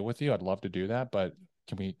meal with you. I'd love to do that, but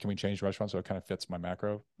can we change restaurants so it kind of fits my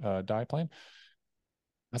macro diet plan?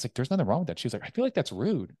 I was like, there's nothing wrong with that. She was like, I feel like that's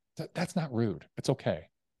rude. That's not rude. It's okay.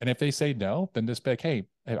 And if they say no, then just be like, hey,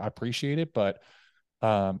 I appreciate it, but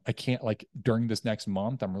I can't, like, during this next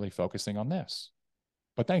month, I'm really focusing on this.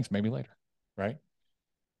 But thanks, maybe later. Right.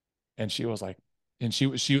 And she was like, and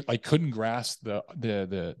she like couldn't grasp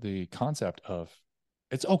the concept of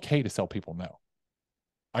it's okay to tell people no.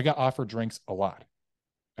 I got offered drinks a lot,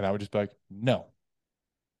 and I would just be like, no.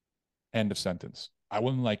 End of sentence. I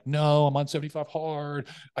wouldn't like, no, I'm on 75 hard.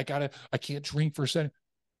 I can't drink for a second.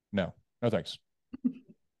 No thanks.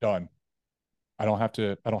 Done. I don't have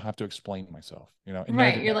to explain myself,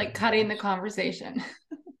 Right. You're like cutting the conversation.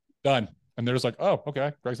 Done. And they're just like, oh,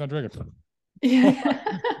 okay, Greg's not drinking. Yeah.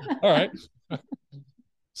 All right.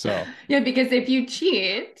 So yeah, because if you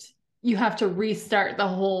cheat, you have to restart the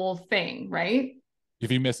whole thing, right?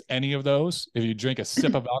 If you miss any of those, if you drink a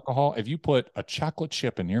sip of alcohol, if you put a chocolate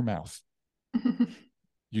chip in your mouth,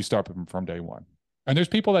 you start from day one. And there's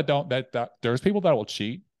people that don't, there's people that will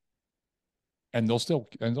cheat and they'll still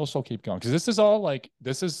keep going. Because this is all like,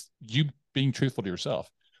 this is you being truthful to yourself.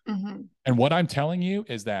 Mm-hmm. And what I'm telling you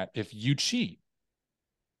is that if you cheat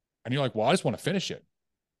and you're like, well, I just want to finish it,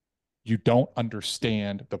 you don't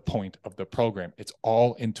understand the point of the program. It's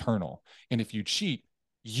all internal. And if you cheat,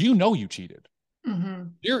 you know you cheated. Mm-hmm.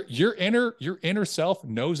 Your inner self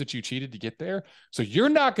knows that you cheated to get there. So you're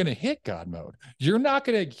not going to hit God mode. You're not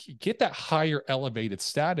going to get that higher elevated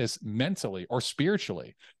status mentally or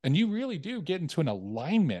spiritually. And you really do get into an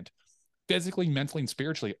alignment physically, mentally, and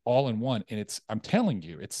spiritually all in one. And I'm telling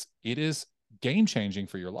you, it is game changing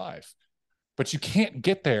for your life. But you can't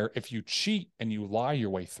get there if you cheat and you lie your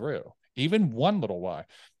way through, even one little lie.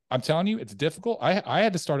 I'm telling you, it's difficult. I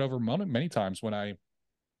had to start over many times when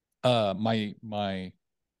my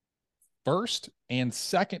first and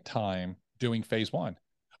second time doing phase one.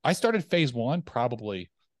 I started phase one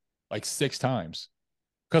probably like 6 times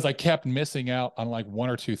because I kept missing out on like one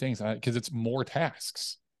or two things because it's more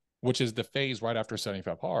tasks, which is the phase right after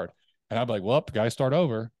 75 hard. And I'd be like, well, gotta start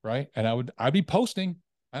over, right? And I'd be posting.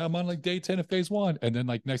 I'm on like day 10 of phase one. And then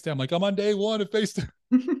like next day, I'm like, I'm on day 1 of phase 2.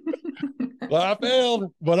 Well, I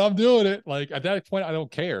failed, but I'm doing it. Like at that point, I don't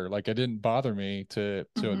care. Like it didn't bother me to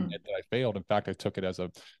Mm-hmm. admit that I failed. In fact, I took it as a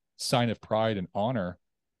sign of pride and honor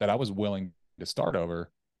that I was willing to start over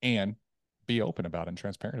and be open about it and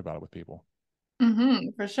transparent about it with people. Mm-hmm,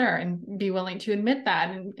 for sure. And be willing to admit that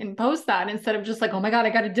and post that instead of just like, oh my God, I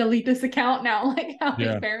got to delete this account now. Like, how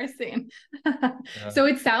Yeah. embarrassing. Yeah. So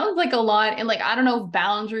it sounds like a lot. And like, I don't know if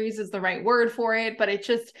boundaries is the right word for it, but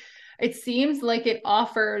it seems like it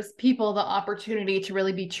offers people the opportunity to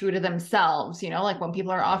really be true to themselves. Like when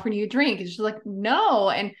people are offering you a drink, it's just like, no.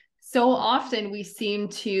 And so often we seem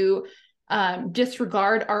to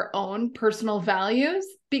disregard our own personal values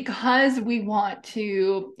because we want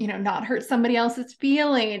to, not hurt somebody else's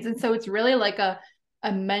feelings. And so it's really like a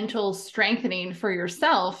mental strengthening for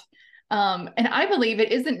yourself. And I believe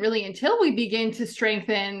it isn't really until we begin to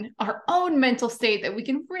strengthen our own mental state that we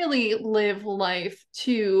can really live life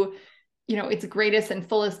to, its greatest and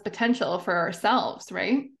fullest potential for ourselves,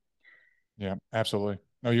 right? Yeah, absolutely.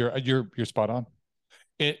 No, you're spot on.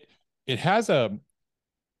 It it has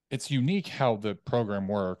it's unique how the program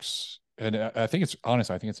works. And I think it's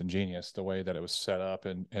honest, I think it's ingenious the way that it was set up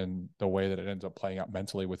and the way that it ends up playing out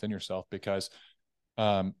mentally within yourself because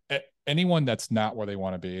anyone that's not where they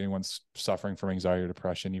want to be, anyone's suffering from anxiety or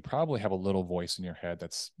depression, you probably have a little voice in your head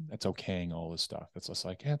that's okaying all this stuff. That's just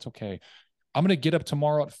like, yeah, it's okay. I'm going to get up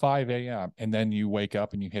tomorrow at 5 a.m. And then you wake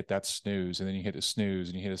up and you hit that snooze and then you hit a snooze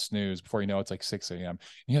and you hit a snooze before you know it's like 6 a.m. And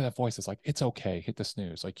you hear that voice that's like, it's okay. Hit the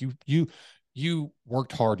snooze. Like you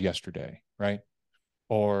worked hard yesterday, right?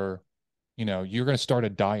 Or, you're going to start a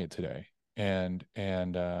diet today. And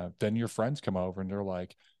then your friends come over and they're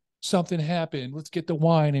like, something happened. Let's get the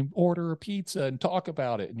wine and order a pizza and talk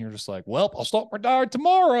about it. And you're just like, well, I'll start my diet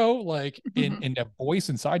tomorrow. Like in a voice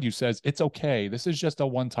inside you says, it's okay. This is just a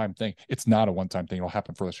one-time thing. It's not a one-time thing. It'll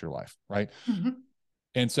happen for the rest of your life. Right. Mm-hmm.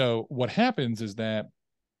 And so what happens is that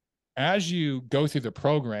as you go through the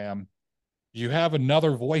program, you have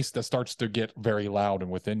another voice that starts to get very loud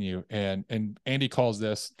and within you. And Andy calls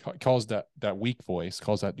that weak voice,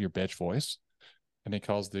 calls that your bitch voice. And he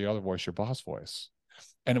calls the other voice your boss voice.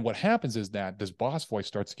 And what happens is that this boss voice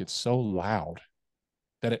starts to get so loud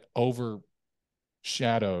that it overshadows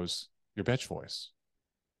your bitch voice.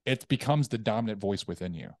 It becomes the dominant voice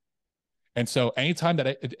within you. And so anytime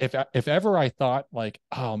that if ever I thought like,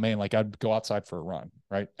 oh man, like I'd go outside for a run,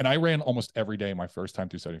 right? And I ran almost every day my first time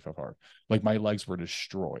through 75 hard. Like my legs were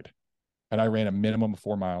destroyed. And I ran a minimum of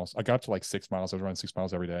 4 miles. I got to like 6 miles. I was running 6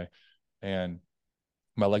 miles every day. And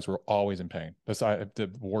my legs were always in pain. Besides the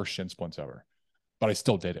worst shin splints ever. But I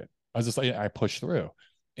still did it. I was just like, I pushed through.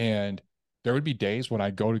 And there would be days when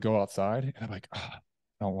I'd go outside and I'm like, oh, I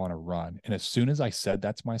don't want to run. And as soon as I said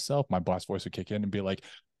that to myself, my boss voice would kick in and be like,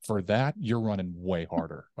 for that, you're running way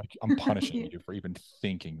harder. Like I'm punishing you for even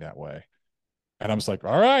thinking that way. And I'm just like,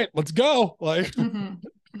 all right, let's go. Like,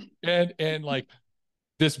 Mm-hmm. and like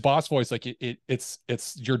this boss voice, like it's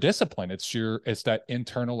your discipline. It's that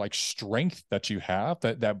internal like strength that you have,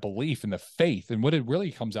 that belief and the faith. And what it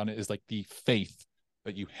really comes down to is like the faith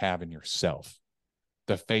that you have in yourself,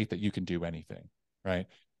 the faith that you can do anything, right?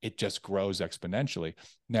 It just grows exponentially.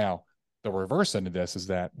 Now, the reverse end of this is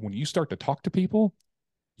that when you start to talk to people,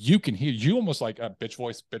 you can hear you almost like a bitch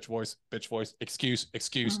voice, bitch voice, bitch voice, excuse,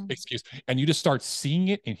 excuse, Mm-hmm. excuse. And you just start seeing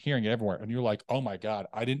it and hearing it everywhere. And you're like, oh my God,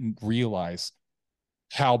 I didn't realize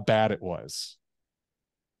how bad it was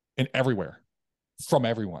and everywhere from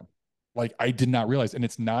everyone. Like I did not realize. And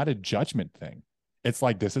it's not a judgment thing. It's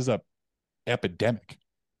like this is a epidemic.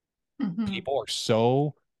 Mm-hmm. People are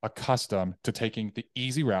so accustomed to taking the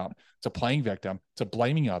easy route, to playing victim, to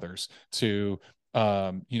blaming others, to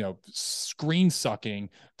screen sucking,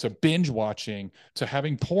 to binge watching, to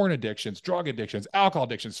having porn addictions, drug addictions, alcohol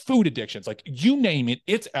addictions, food addictions, like you name it,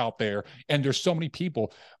 it's out there. And there's so many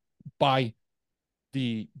people by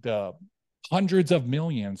the hundreds of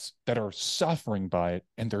millions that are suffering by it,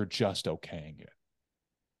 and they're just okaying it.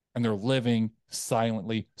 And they're living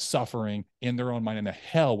silently, suffering in their own mind, in a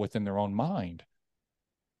hell within their own mind,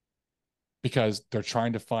 because they're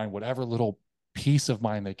trying to find whatever little peace of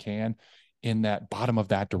mind they can in that bottom of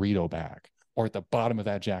that Dorito bag, or at the bottom of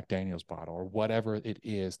that Jack Daniels bottle, or whatever it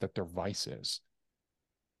is that their vice is.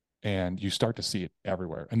 And you start to see it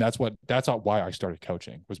everywhere. And that's why I started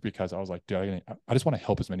coaching, was because I was like, dude, I just want to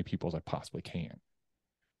help as many people as I possibly can.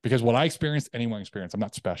 Because what I experienced, anyone experienced, I'm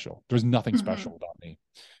not special. There's nothing special about me.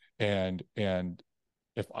 And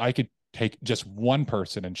if I could take just one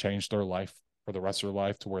person and change their life for the rest of their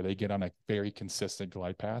life to where they get on a very consistent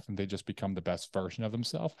glide path and they just become the best version of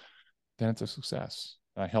themselves, then it's a success.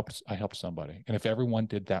 I helped somebody. And if everyone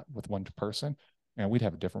did that with one person, man, we'd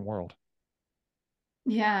have a different world.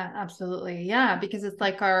 Yeah, absolutely. Yeah, because it's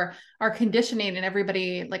like our conditioning, and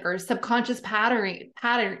everybody, like our subconscious pattern,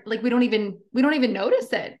 like we don't even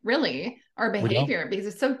notice it really, our behavior, because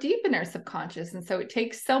it's so deep in our subconscious. And so it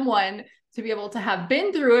takes someone to be able to have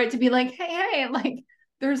been through it to be like, hey, like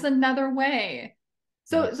there's another way.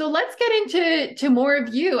 So let's get into more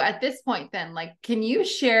of you at this point then. Like, can you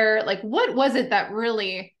share, like, what was it that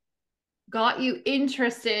really got you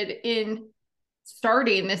interested in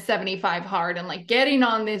starting this 75 hard and like getting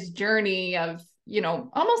on this journey of,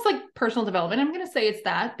 almost like personal development? I'm going to say it's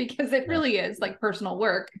that, because it really is like personal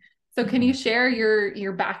work. So can you share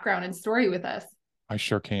your background and story with us? I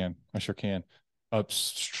sure can.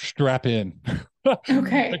 Strap in.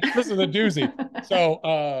 Okay. This is a doozy.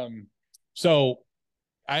 So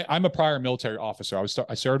I'm a prior military officer.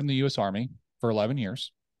 I served in the U.S. Army for 11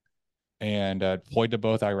 years, and deployed to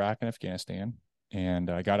both Iraq and Afghanistan. And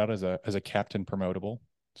I got out as a captain promotable.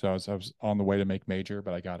 So I was on the way to make major,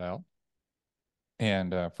 but I got out,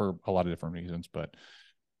 and for a lot of different reasons. But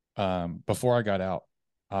before I got out,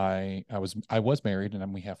 I was married, and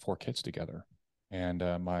then we have 4 kids together. And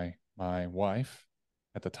my wife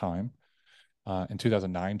at the time, in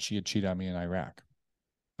 2009, she had cheated on me in Iraq,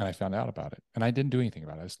 and I found out about it, and I didn't do anything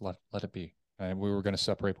about it. I just let it be. And we were going to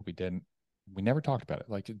separate, but we didn't. We never talked about it.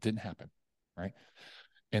 Like, it didn't happen, right?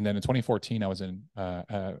 And then in 2014, I was in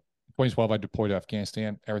 2012, I deployed to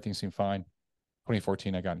Afghanistan. Everything seemed fine.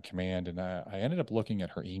 2014, I got in command, and I ended up looking at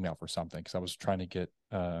her email for something, because I was trying to get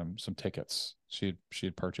some tickets. She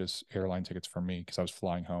had purchased airline tickets for me because I was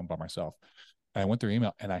flying home by myself. And I went through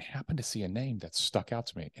email, and I happened to see a name that stuck out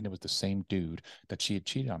to me, and it was the same dude that she had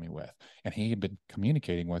cheated on me with. And he had been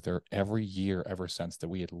communicating with her every year ever since that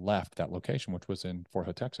we had left that location, which was in Fort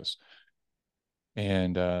Hood, Texas.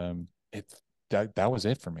 And that was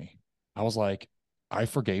it for me. I was like, I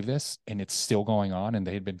forgave this, and it's still going on. And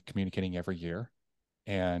they had been communicating every year,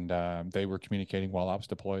 and they were communicating while I was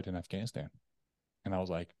deployed in Afghanistan. And I was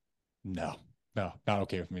like, no, not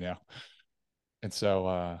okay with me now. And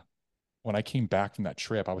so when I came back from that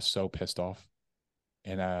trip, I was so pissed off.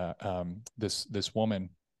 And this woman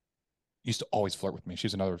used to always flirt with me. She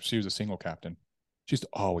was a single captain. She used to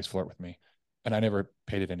always flirt with me, and I never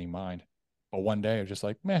paid it any mind. But one day I was just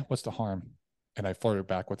like, meh, what's the harm? And I flirted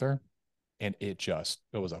back with her, and it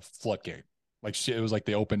was a floodgate. Like, it was like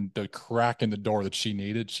they opened the crack in the door that she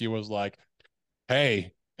needed. She was like,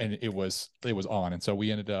 hey, and it was on. And so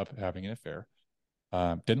we ended up having an affair.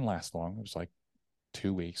 Didn't last long. It was like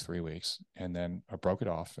 2 weeks, 3 weeks, and then I broke it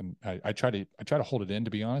off. And I tried to hold it in,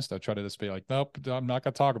 to be honest. I tried to just be like, nope, I'm not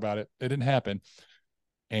gonna talk about it. It didn't happen.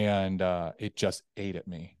 And it just ate at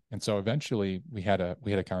me. And so eventually we had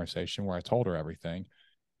a conversation where I told her everything,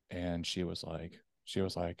 and she was like,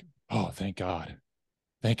 oh, thank God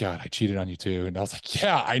I cheated on you too. And I was like,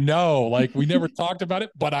 yeah, I know. Like, we never talked about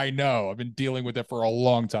it, but I know. I've been dealing with it for a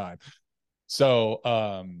long time. So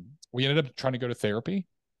we ended up trying to go to therapy.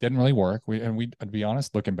 Didn't really work. To be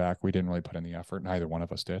honest, looking back, we didn't really put in the effort. Neither one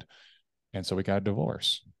of us did. And so we got a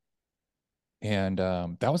divorce. And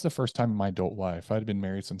that was the first time in my adult life. I'd been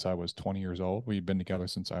married since I was 20 years old. We'd been together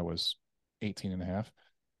since I was 18 and a half.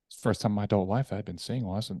 First time in my adult life I'd been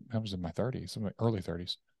single. I was in my 30s, in my early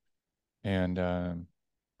 30s. And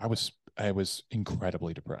I was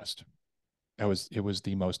incredibly depressed. It was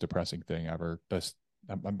the most depressing thing ever.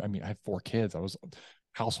 I mean, I had 4 kids.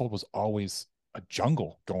 Household was always a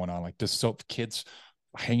jungle going on, like just so kids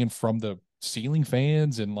hanging from the ceiling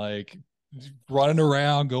fans and like running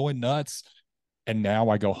around, going nuts. And now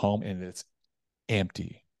I go home and it's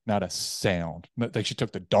empty. not a sound. Like she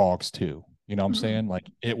took the dogs too. You know what I'm saying? Like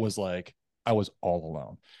it was like I was all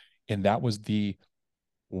alone. And that was the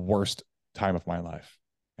worst time of my life.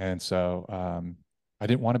 And so I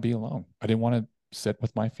didn't want to be alone. I didn't want to sit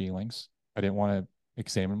with my feelings. I didn't want to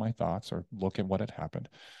examine my thoughts or look at what had happened.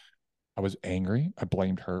 I was angry. I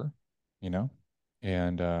blamed her, you know,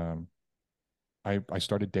 and I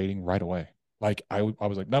started dating right away. Like I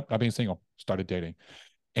was like, nope, not being single. Started dating,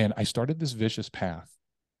 and I started this vicious path,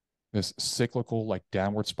 this cyclical like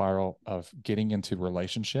downward spiral of getting into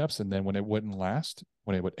relationships, and then when it wouldn't last,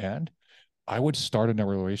 when it would end, I would start in a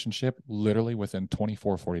relationship literally within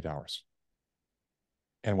 24, 48 hours.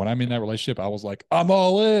 And when I'm in that relationship, I was like, I'm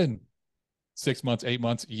all in. 6 months, 8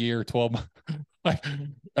 months, a year, 12 months. Like,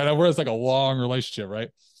 and I was like a long relationship, right?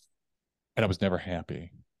 And I was never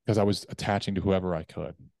happy because I was attaching to whoever I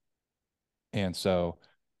could. And so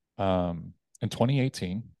in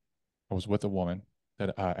 2018, I was with a woman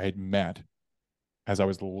that I had met as I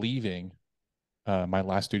was leaving my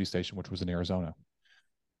last duty station, which was in Arizona.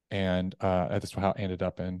 And that's how I ended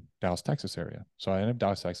up in Dallas, Texas area. So I ended up in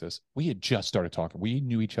Dallas, Texas. We had just started talking. We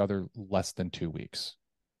knew each other less than 2 weeks.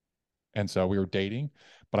 And so we were dating,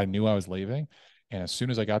 but I knew I was leaving. And as soon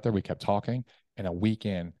as I got there, we kept talking. And a week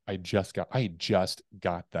in, I just got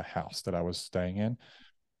the house that I was staying in.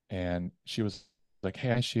 And she was like,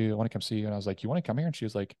 "Hey, I want to come see you." And I was like, "You want to come here?" And she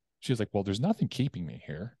was like, "Well, there's nothing keeping me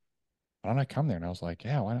here. Why don't I come there?" And I was like,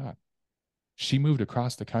 "Yeah, why not?" She moved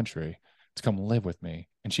across the country to come live with me.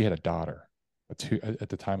 And she had a daughter, at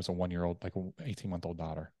the time, it was a 1 year old, like an 18-month-old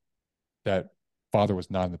daughter. That father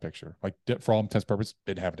was not in the picture. Like for all intents and purposes,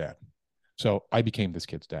 didn't have a dad. So I became this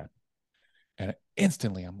kid's dad. And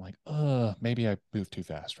instantly I'm like, maybe I moved too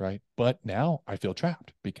fast, right? But now I feel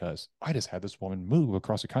trapped because I just had this woman move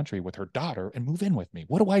across the country with her daughter and move in with me.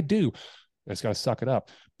 What do I do? I just got to suck it up.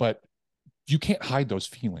 But you can't hide those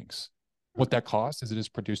feelings. What that caused is it has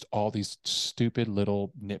produced all these stupid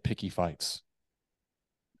little nitpicky fights.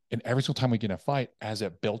 And every single time we get in a fight, as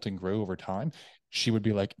it built and grew over time, she would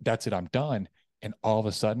be like, that's it, I'm done. And all of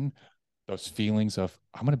a sudden, those feelings of,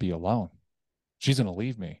 I'm going to be alone. She's going to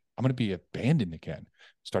leave me. I'm going to be abandoned again.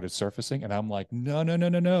 Started surfacing. And I'm like, no, no, no,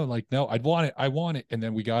 no, no. Like, no, I want it. I want it. And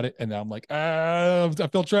then we got it. And now I'm like, I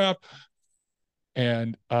feel trapped.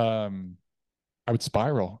 And I would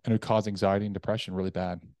spiral and it would cause anxiety and depression really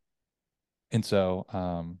bad. And so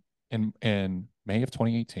in May of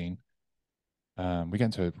 2018, we got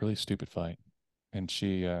into a really stupid fight. And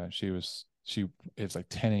it's like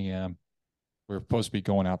 10 a.m. We were supposed to be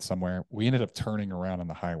going out somewhere. We ended up turning around on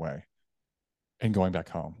the highway and going back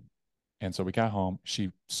home. And so we got home.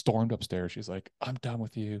 She stormed upstairs. She's like, I'm done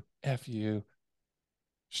with you. F you.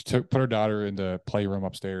 She put her daughter in the playroom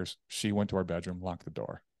upstairs. She went to our bedroom, locked the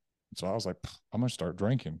door. So I was like, I'm going to start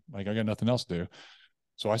drinking. Like, I got nothing else to do.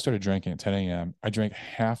 So I started drinking at 10 a.m. I drank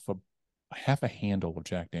half a handle of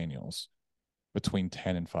Jack Daniels between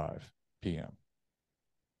 10 and 5 p.m.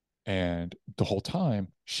 And the whole time,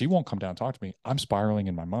 she won't come down and talk to me. I'm spiraling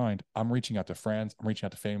in my mind. I'm reaching out to friends. I'm reaching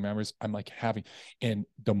out to family members. I'm like and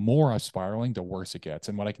the more I'm spiraling, the worse it gets.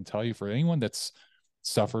 And what I can tell you for anyone that's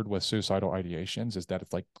suffered with suicidal ideations is that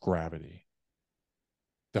it's like gravity.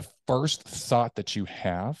 The first thought that you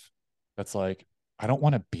have that's like, I don't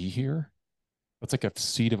want to be here. That's like a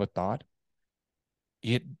seed of a thought.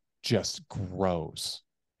 It just grows.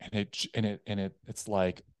 It's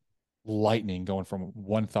like lightning going from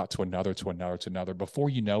one thought to another to another to another. Before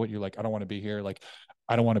you know it, you're like, I don't want to be here. Like,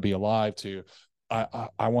 I don't want to be alive. To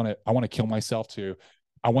I want to kill myself. To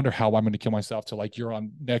I wonder how I'm going to kill myself. To like you're on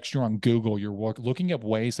Google. You're looking at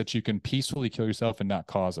ways that you can peacefully kill yourself and not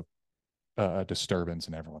cause a disturbance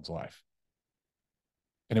in everyone's life.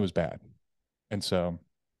 And it was bad. And so,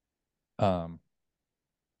 5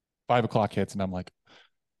 o'clock hits, and I'm like,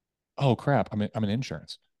 oh crap, I'm in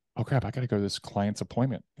insurance. Oh crap, I got to go to this client's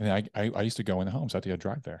appointment. And I used to go in the home, so I had to go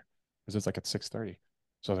drive there because it's like at 6:30.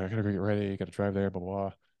 So I was like, I gotta go get ready, got to drive there, blah, blah,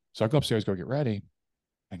 blah. So I go upstairs, go get ready.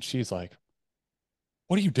 And she's like,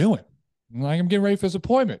 what are you doing? I'm like, I'm getting ready for this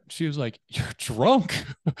appointment. She was like, you're drunk.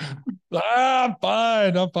 I'm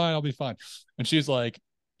fine. I'm fine. I'll be fine. And she's like,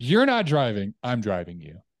 you're not driving. I'm driving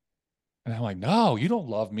you. And I'm like, no, you don't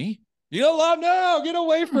love me. You don't love, no, get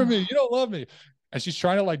away from me. You don't love me. And she's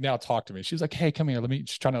trying to like now talk to me. She's like, hey, come here.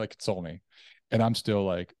 She's trying to like console me. And I'm still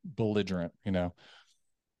like belligerent, you know.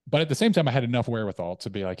 But at the same time, I had enough wherewithal to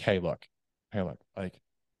be like, hey, look, like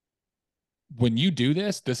when you do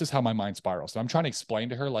this, this is how my mind spirals. So I'm trying to explain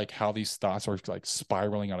to her like how these thoughts are like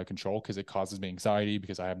spiraling out of control because it causes me anxiety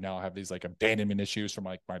because I have these like abandonment issues from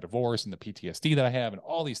like my divorce and the PTSD that I have and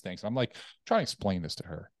all these things. And I'm like trying to explain this to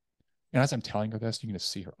her. And as I'm telling her this, you can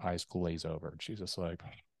just see her eyes glaze over. And she's just like,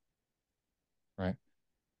 right?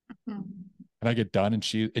 Mhm. And I get done, and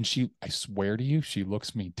I swear to you, she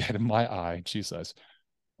looks me dead in my eye and she says,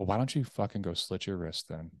 well, why don't you fucking go slit your wrist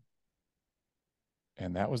then?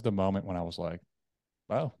 And that was the moment when I was like,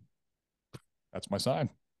 oh, that's my sign.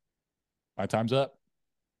 My time's up.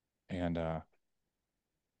 And I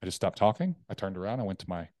just stopped talking. I turned around. I went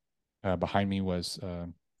to behind me was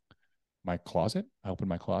my closet. I opened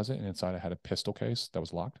my closet, and inside I had a pistol case that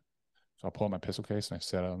was locked. So I pulled out my pistol case and I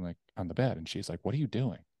sat on the bed. And she's like, what are you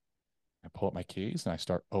doing? I pull up my keys and I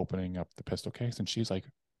start opening up the pistol case. And she's like,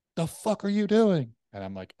 the fuck are you doing? And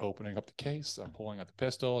I'm like opening up the case. I'm pulling out the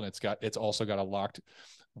pistol, and it's also got a locked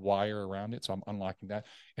wire around it. So I'm unlocking that.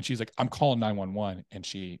 And she's like, I'm calling 911. And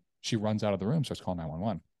she runs out of the room, starts calling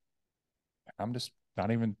 911. I'm just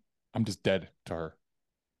not even, I'm just dead to her.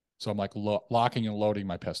 So I'm like locking and loading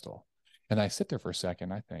my pistol. And I sit there for a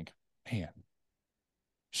second. I think, man,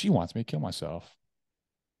 she wants me to kill myself.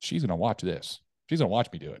 She's going to watch this. She's going to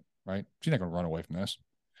watch me do it, right? She's not going to run away from this.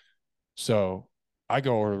 So I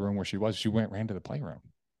go over to the room where she was. She ran to the playroom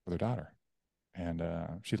with her daughter. And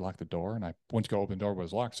she locked the door. And I went to go open the door, but it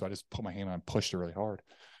was locked. So I just put my hand on and pushed it really hard.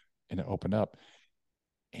 And it opened up.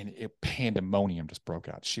 And pandemonium just broke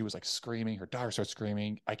out. She was like screaming. Her daughter started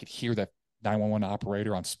screaming. I could hear that 911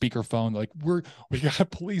 operator on speakerphone, like, we got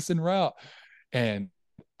police en route. And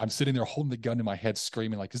I'm sitting there holding the gun to my head,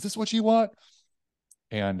 screaming, like, is this what you want?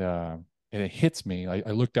 And it hits me. I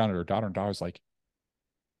look down at her daughter, and daughter's like,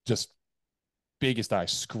 just biggest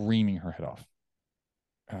eyes, screaming her head off.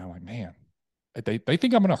 And I'm like, man, they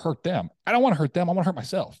think I'm going to hurt them. I don't want to hurt them. I want to hurt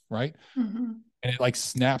myself, right? Mm-hmm. And it like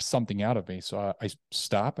snaps something out of me. So I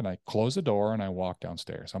stop and I close the door and I walk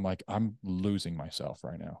downstairs. I'm like, I'm losing myself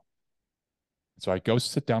right now. So I go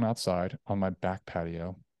sit down outside on my back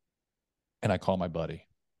patio, and I call my buddy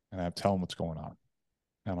and I tell him what's going on.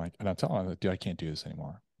 And I'm telling him, dude, I can't do this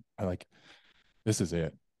anymore. This is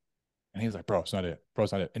it. And he's like, bro, it's not it. Bro,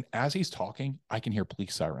 it's not it. And as he's talking, I can hear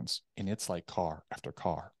police sirens, and it's like car after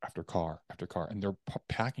car after car after car. And they're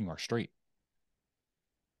packing our street.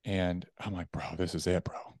 And I'm like, bro, this is it,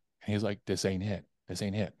 bro. And he's like, this ain't it. This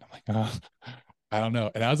ain't it. I'm like, I don't know.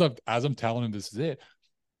 And as I'm telling him this is it,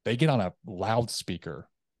 they get on a loudspeaker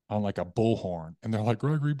on like a bullhorn, and they're like,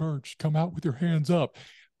 Gregory Birch, come out with your hands up.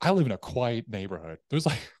 I live in a quiet neighborhood. There's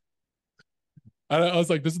like, I was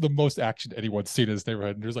like, this is the most action anyone's seen in this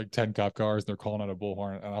neighborhood. And there's like 10 cop cars, and they're calling out a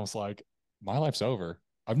bullhorn. And I was like, my life's over.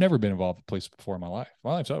 I've never been involved with police before in my life.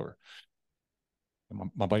 My life's over. And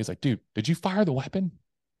my buddy's like, dude, did you fire the weapon?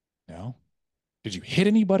 No. Did you hit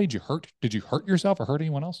anybody? Did you hurt yourself or hurt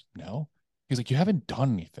anyone else? No. He's like, you haven't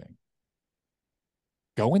done anything.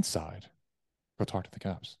 Go inside. Go talk to the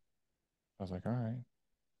cops. I was like, all right.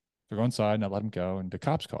 So go inside, and I let him go. And the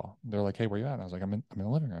cops call. They're like, hey, where you at? And I was like, I'm in the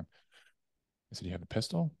living room. They said, you have a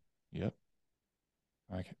pistol? Yep.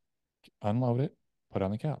 I unload it, put it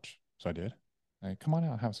on the couch. So I did. Come on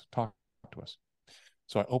out, have us talk to us.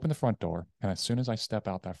 So I open the front door, and as soon as I step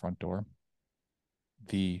out that front door,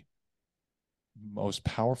 the most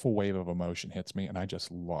powerful wave of emotion hits me, and I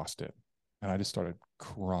just lost it. And I just started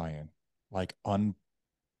crying, like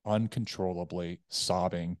uncontrollably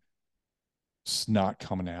sobbing, snot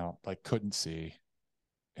coming out, like couldn't see.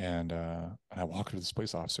 And I walk up to this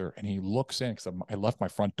police officer, and he looks in, because I left my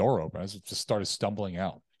front door open. I just started stumbling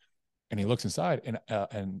out, and he looks inside, and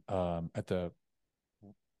at the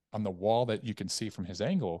on the wall that you can see from his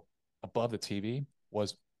angle above the TV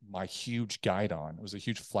was my huge guidon. It was a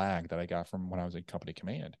huge flag that I got from when I was in company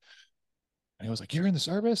command. And he was like, "You're in the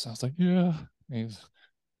service?" I was like, "Yeah." He's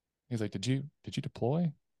like, "Did you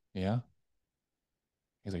deploy?" Yeah.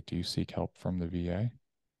 He's like, "Do you seek help from the VA?"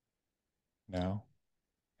 No.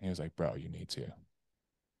 And he was like, "Bro, you need to.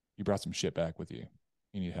 You brought some shit back with you.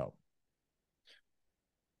 You need help."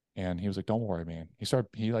 And he was like, "Don't worry, man." He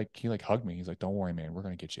hugged me. He's like, "Don't worry, man. We're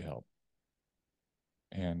gonna get you help."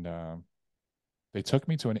 And they took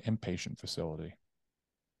me to an inpatient facility.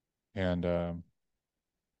 And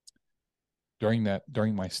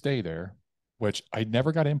during my stay there, which I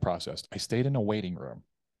never got in processed, I stayed in a waiting room,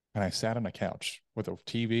 and I sat on a couch with a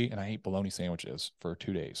TV, and I ate bologna sandwiches for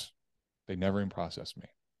 2 days. They never in processed me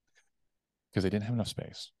because they didn't have enough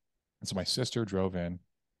space. And so my sister drove in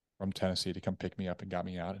from Tennessee to come pick me up and got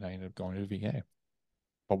me out, and I ended up going to the VA.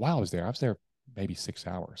 But while I was there maybe 6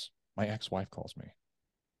 hours. My ex-wife calls me,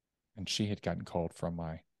 and she had gotten called from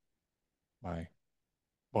my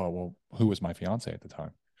who was my fiance at the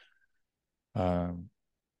time. Um,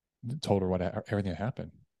 Told her everything that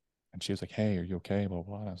happened, and she was like, "Hey, are you okay?" Blah,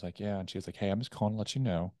 blah, blah. And I was like, "Yeah." And she was like, "Hey, I'm just calling to let you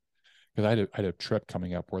know, because I had a trip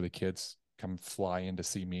coming up where the kids come fly in to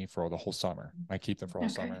see me for the whole summer. I keep them for all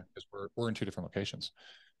Okay. summer because we're in two different locations."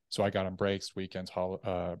 So I got on breaks, weekends,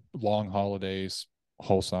 long holidays,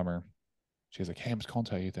 whole summer. She's like, hey, I'm just calling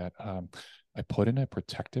to tell you that I put in a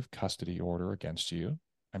protective custody order against you.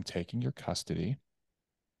 I'm taking your custody.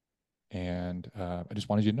 And I just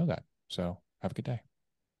wanted you to know that. So have a good day.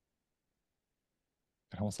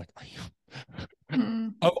 And I was like, are you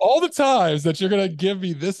of all the times that you're gonna give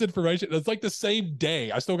me this information, it's like the same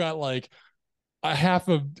day. I still got like a half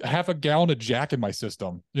a gallon of Jack in my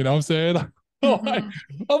system. You know what I'm saying? Like,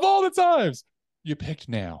 of all the times you picked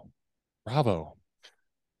now. Bravo.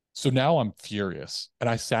 So now I'm furious. And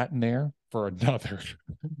I sat in there for another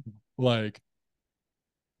like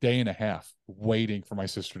day and a half waiting for my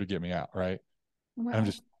sister to get me out, right? Wow. And I'm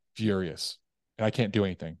just furious. And I can't do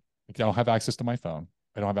anything. Like, I don't have access to my phone.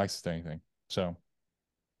 I don't have access to anything. So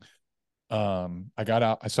I got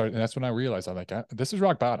out. I started, and that's when I realized I'm like, this is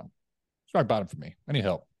rock bottom. It's rock bottom for me. I need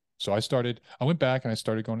help. So I went back and I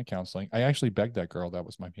started going to counseling. I actually begged that girl that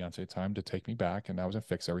was my fiance at the time to take me back, and I was gonna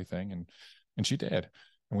fix everything. And she did.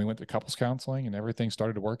 And we went to couples counseling, and everything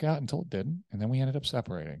started to work out until it didn't. And then we ended up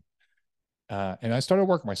separating. And I started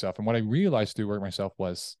working myself. And what I realized through working myself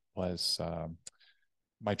was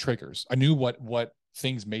my triggers. I knew what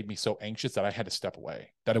things made me so anxious that I had to step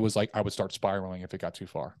away, that it was like I would start spiraling if it got too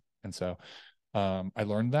far. And so I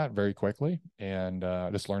learned that very quickly, and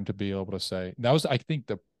just learned to be able to say, that was, I think,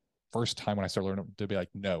 the first time when I started learning to be like,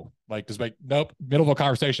 no, like just like, nope, middle of a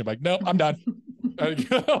conversation, like, nope, I'm done.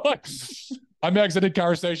 I'm exiting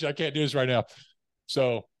conversation. I can't do this right now.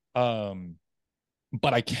 So,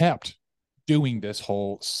 but I kept doing this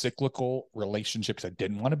whole cyclical relationship because I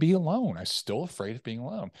didn't want to be alone. I was still afraid of being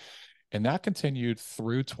alone. And that continued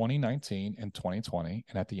through 2019 and 2020.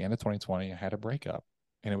 And at the end of 2020, I had a breakup.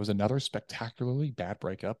 And it was another spectacularly bad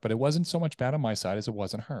breakup, but it wasn't so much bad on my side as it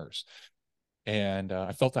was on hers. And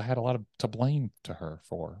I felt I had a lot to blame to her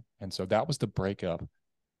for. And so that was the breakup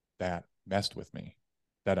that messed with me.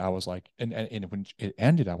 That I was like, and when it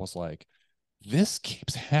ended, I was like, this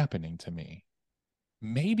keeps happening to me.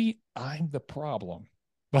 Maybe I'm the problem.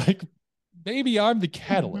 Like, maybe I'm the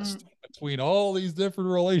catalyst between all these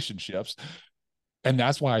different relationships. And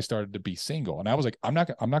that's why I started to be single. And I was like, I'm not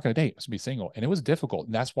going to date. I'm going to be single. And it was difficult.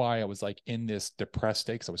 And that's why I was like in this depressed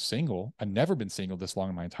state, because I was single. I'd never been single this long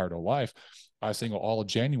in my entire life. I was single all of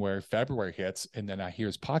January, February hits. And then I hear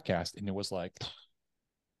his podcast, and it was like,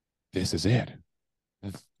 this is it.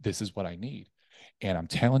 This is what I need. And I'm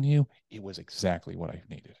telling you, it was exactly what I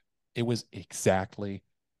needed. It was exactly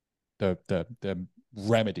the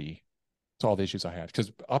remedy to all the issues I had.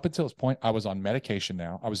 Because up until this point, I was on medication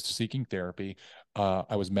now. I was seeking therapy.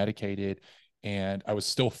 I was medicated, and I was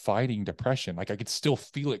still fighting depression. Like, I could still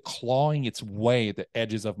feel it clawing its way at the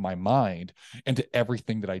edges of my mind into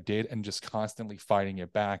everything that I did, and just constantly fighting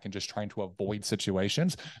it back and just trying to avoid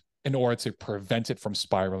situations in order to prevent it from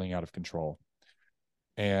spiraling out of control.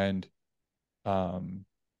 And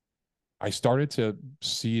I started to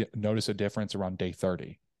notice a difference around day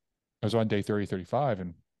 30. I was on day 30, 35,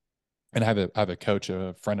 and I have a coach,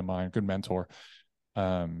 a friend of mine, good mentor.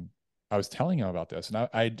 I was telling him about this, and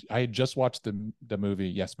I had just watched the movie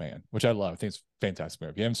Yes Man, which I love. I think it's a fantastic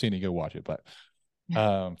movie. If you haven't seen it, go watch it. But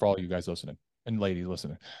for all you guys listening and ladies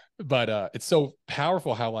listening, but it's so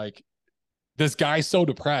powerful how, like, this guy's so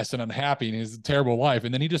depressed and unhappy and his terrible life,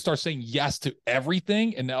 and then he just starts saying yes to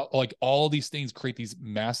everything, and now, like, all these things create these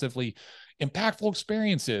massively impactful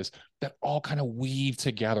experiences that all kind of weave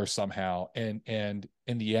together somehow, and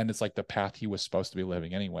in the end, it's like the path he was supposed to be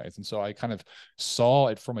living anyways. And so I kind of saw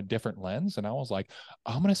it from a different lens, and I was like,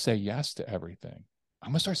 I'm going to say yes to everything. I'm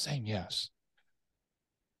going to start saying yes.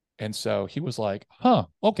 And so he was like,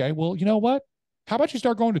 okay, well, you know what, how about you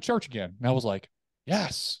start going to church again? And I was like,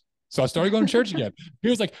 yes. So I started going to church again. He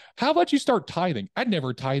was like, how about you start tithing? I'd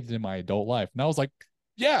never tithed in my adult life. And I was like,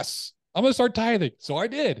 yes, I'm going to start tithing. So I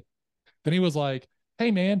did. Then he was like,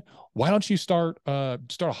 hey man, why don't you start a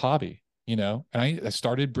hobby, you know? And I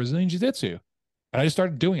started Brazilian Jiu-Jitsu, and I just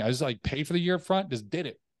started doing it. I just like paid for the year up front, just did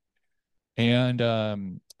it. And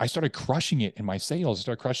I started crushing it in my sales, I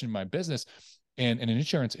started crushing my business, and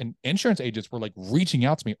insurance, and insurance agents were like reaching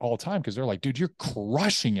out to me all the time, because they're like, dude, you're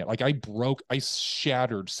crushing it. Like, I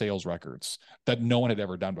shattered sales records that no one had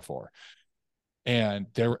ever done before. And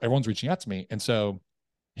everyone's reaching out to me. And so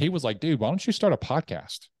he was like, dude, why don't you start a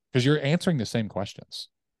podcast? Because you're answering the same questions.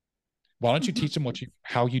 Why don't you teach them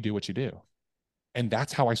how you do what you do? And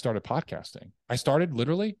that's how I started podcasting. I started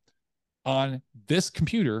literally on this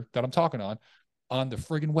computer that I'm talking on the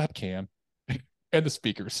friggin' webcam and the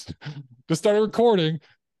speakers. Just started recording,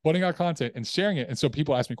 putting out content and sharing it. And so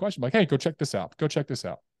people ask me questions like, hey, go check this out. Go check this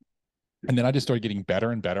out. And then I just started getting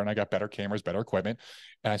better and better. And I got better cameras, better equipment.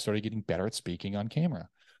 And I started getting better at speaking on camera.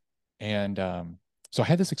 And so I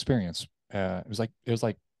had this experience. It was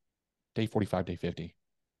like day 45, day 50,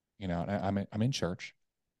 and I'm in church.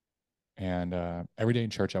 And every day in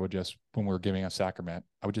church, I would just, when we were giving a sacrament,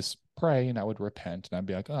 I would just pray and I would repent. And I'd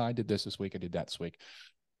be like, oh, I did this week. I did that this week.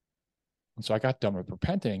 And so I got done with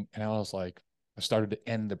repenting. And I was like, I started to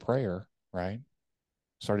end the prayer, right?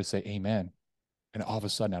 Started to say amen. And all of a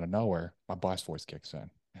sudden, out of nowhere, my boss voice kicks in.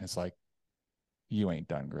 And it's like, you ain't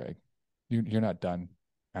done, Greg. You're not done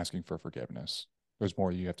asking for forgiveness. There's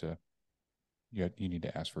more you need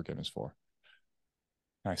to ask forgiveness for.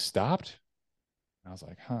 And I stopped. And I was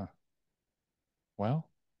like, huh, well,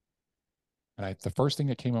 the first thing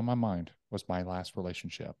that came on my mind was my last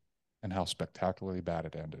relationship and how spectacularly bad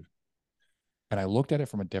it ended. And I looked at it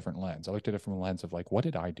from a different lens. I looked at it from a lens of like, what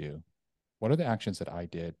did I do? What are the actions that I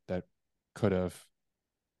did that could have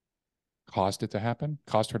caused it to happen,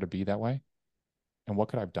 caused her to be that way? And what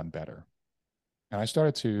could I have done better? And I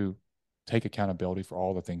started to take accountability for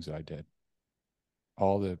all the things that I did,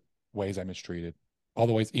 all the ways I mistreated, all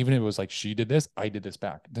the ways, even if it was like she did this, I did this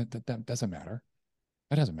back. That doesn't matter.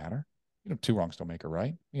 That doesn't matter. Two wrongs don't make a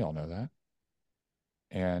right. We all know that.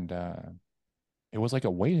 And it was like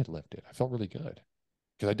a weight had lifted. I felt really good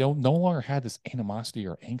because I don't no longer had this animosity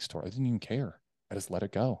or angst toward. I didn't even care. I just let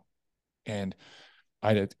it go, and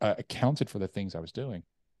I accounted for the things I was doing,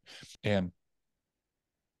 and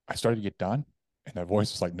I started to get done. And that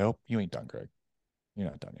voice was like, "Nope, you ain't done, Greg. You're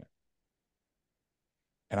not done yet."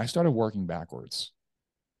 And I started working backwards.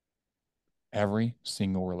 Every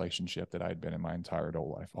single relationship that I had been in my entire adult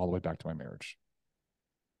life, all the way back to my marriage,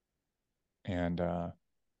 and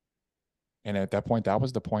at that point, that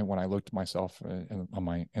was the point when I looked at myself on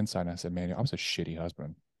my inside and I said, "Man, I was a shitty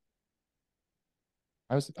husband.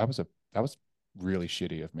 That was really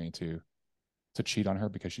shitty of me to cheat on her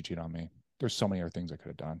because she cheated on me. There's so many other things I could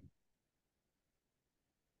have done.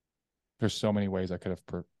 There's so many ways I could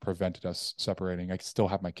have prevented us separating. I still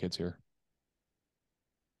have my kids here.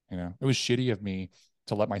 It was shitty of me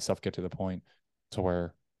to let myself get to the point to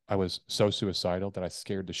where I was so suicidal that I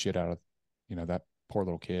scared the shit out of, that poor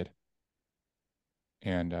little kid.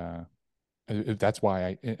 And that's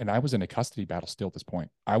why I was in a custody battle still at this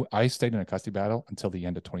point. I stayed in a custody battle until the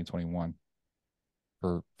end of 2021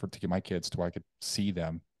 to get my kids to where I could see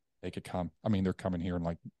them. They could come. I mean, they're coming here in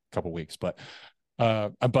like a couple of weeks, but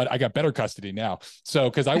I got better custody now. So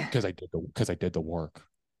because I did the work.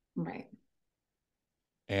 Right.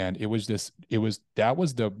 And that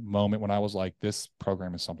was the moment when I was like, this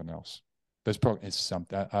program is something else. This program is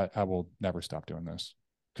something I will never stop doing this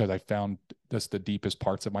because I found this the deepest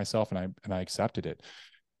parts of myself and I accepted it.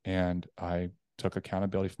 And I took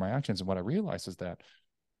accountability for my actions. And what I realized is that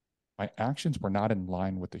my actions were not in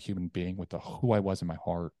line with the human being, with who I was in my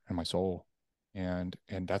heart and my soul. And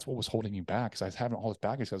that's what was holding me back because I was having all this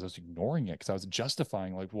baggage because I was ignoring it because I was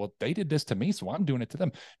justifying like, well, they did this to me, so I'm doing it to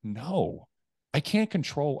them. No, I can't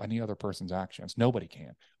control any other person's actions. Nobody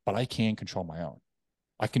can, but I can control my own.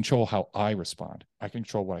 I control how I respond. I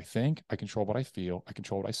control what I think. I control what I feel. I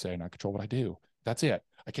control what I say, and I control what I do. That's it.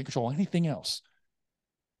 I can't control anything else.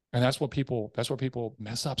 And that's what people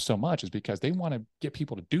mess up so much is because they want to get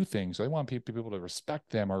people to do things. Or they want people to respect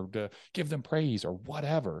them or to give them praise or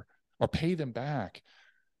whatever, or pay them back.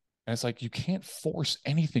 And it's like, you can't force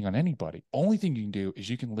anything on anybody. Only thing you can do is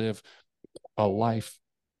you can live a life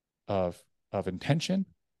of intention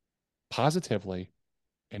positively,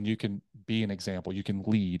 and you can be an example. You can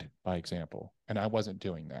lead by example. And I wasn't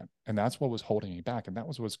doing that. And that's what was holding me back. And that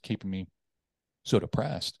was what's keeping me so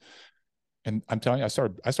depressed. And I'm telling you, I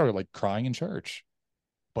started like crying in church,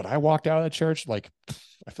 but I walked out of the church like,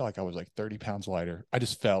 I felt like I was like 30 pounds lighter. I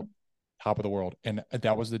just felt top of the world. And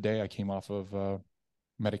that was the day I came off of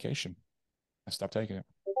medication. I stopped taking it,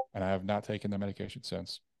 and I have not taken the medication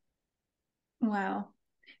since. Wow.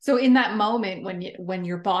 So in that moment when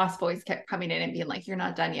your boss voice kept coming in and being like, you're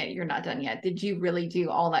not done yet, you're not done yet, did you really do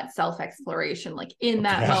all that self-exploration like in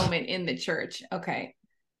that Yeah. moment in the church? Okay.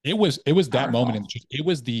 It was that moment Powerful. in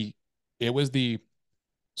it was the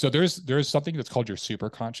so there's something that's called your super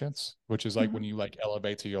conscience, which is like when Mhm. you like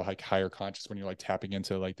elevate to your like higher conscious, when you're like tapping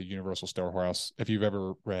into like the universal storehouse. If you've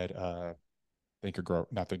ever read Think or Grow,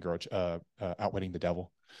 not Think or Grow, Outwitting the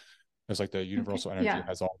Devil. There's like the Okay. universal energy. It Yeah.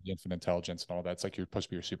 has all the infinite intelligence and all that. It's like you're supposed to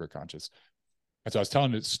be your super conscious. And so I was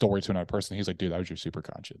telling this story to another person. He's like, dude, that was your super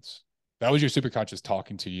conscious. That was your super conscious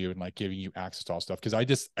talking to you and like giving you access to all stuff. Cause I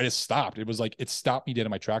just stopped. It was like, it stopped me dead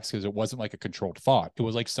in my tracks because it wasn't like a controlled thought. It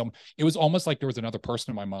was like it was almost like there was another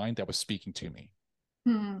person in my mind that was speaking to me.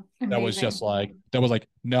 Amazing. That was like,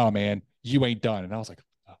 no, man, you ain't done. And I was like,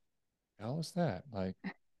 oh, how was that? Like,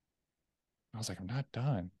 I was like, I'm not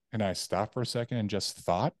done. And I stopped for a second and just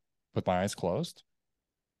thought. with my eyes closed.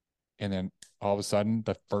 And then all of a sudden,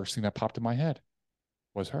 the first thing that popped in my head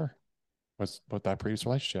was her, was with that previous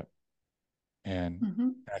relationship. And Mm-hmm.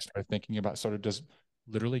 I started thinking about sort of just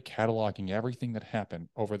literally cataloging everything that happened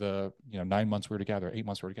over the 9 months we were together, 8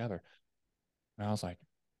 months we were together. And I was like,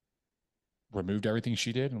 removed everything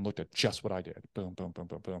she did and looked at just what I did. Boom, boom, boom,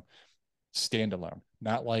 boom, boom. Standalone,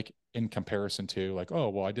 not like in comparison to like, oh,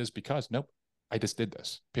 well, I did this because, nope, I just did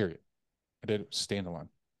this, period. I did it standalone.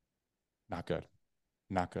 Not good,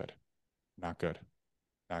 not good, not good,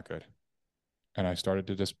 not good. And I started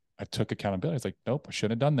to I took accountability. It's like, nope, I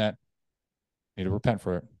shouldn't have done that. I need to repent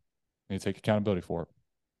for it. I need to take accountability for it.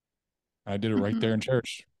 And I did it right there Mm-hmm. in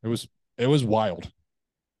church. It was wild.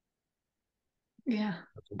 Yeah.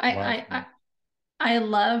 It was I, wild I, for I, me. I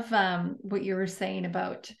love what you were saying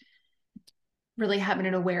about really having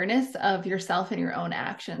an awareness of yourself and your own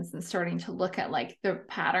actions and starting to look at like the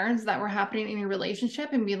patterns that were happening in your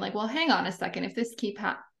relationship and being like, well, hang on a second. If this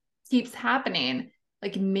keeps happening,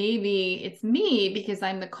 like maybe it's me because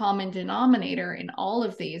I'm the common denominator in all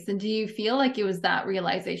of these. And do you feel like it was that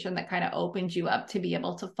realization that kind of opened you up to be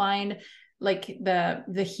able to find like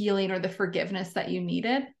the healing or the forgiveness that you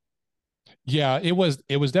needed? Yeah, it was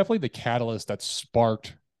definitely the catalyst that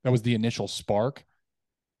was the initial spark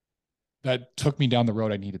that took me down the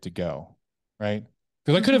road I needed to go. Right.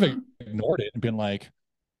 Because I could have Mm-hmm. ignored it and been like,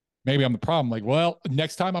 maybe I'm the problem. Like, well,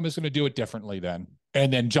 next time I'm just going to do it differently then,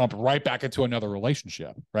 and then jump right back into another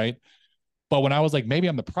relationship. Right. But when I was like, maybe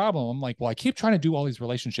I'm the problem, I'm like, well, I keep trying to do all these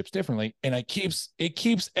relationships differently, and it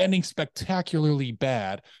keeps ending spectacularly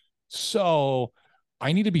bad. So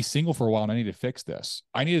I need to be single for a while, and I need to fix this.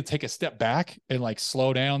 I need to take a step back and like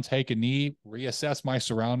slow down, take a knee, reassess my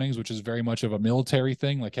surroundings, which is very much of a military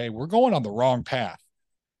thing. Like, hey, we're going on the wrong path.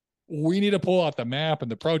 We need to pull out the map and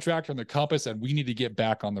the protractor and the compass, and we need to get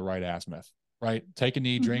back on the right azimuth. Right? Take a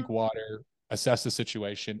knee, drink Mm-hmm. water, assess the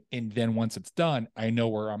situation, and then once it's done, I know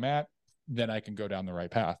where I'm at, then I can go down the right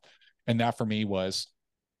path. And that for me was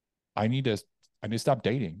I need to I need to stop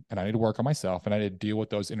dating, and I need to work on myself, and I need to deal with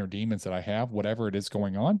those inner demons that I have, whatever it is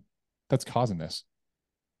going on that's causing this.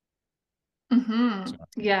 Mm-hmm. So,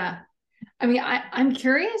 Yeah. I mean, I'm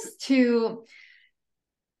curious to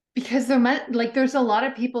because there's a lot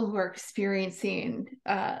of people who are experiencing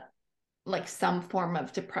like some form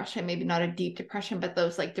of depression, maybe not a deep depression, but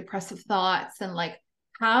those like depressive thoughts and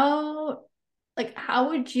how how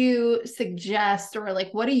would you suggest or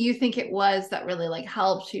like what do you think it was that really like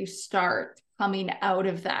helped you start coming out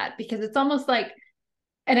of that? Because it's almost like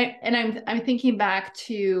I'm thinking back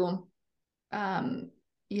to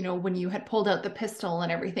when you had pulled out the pistol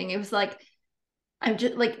and everything, it was like I'm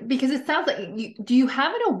just like, because it sounds like do you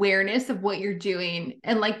have an awareness of what you're doing?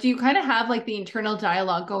 And like, do you kind of have like the internal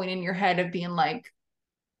dialogue going in your head of being like,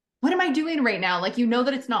 what am I doing right now? Like, you know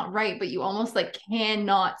that it's not right, but you almost like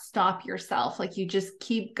cannot stop yourself. Like, you just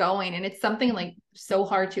keep going. And it's something like so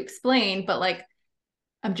hard to explain, but like,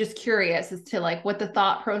 I'm just curious as to like what the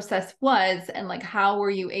thought process was and like, how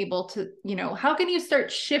were you able to, how can you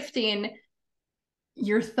start shifting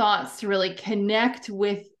your thoughts to really connect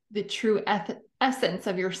with the true essence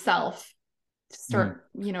of yourself to mm, start,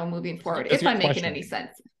 moving that's a good, forward, that's a if good I'm making question. any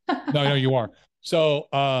sense. No, no, you are. So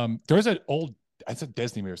there's an old it's a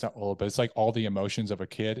Disney movie. It's not old, but it's like all the emotions of a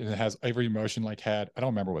kid, and it has every emotion like had I don't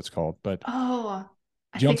remember what it's called, but Oh,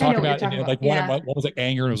 I do you know what I'm think I know talking what you're about? And talking it, about. like Yeah. what was like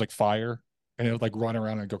anger, and it was like fire, and it would like run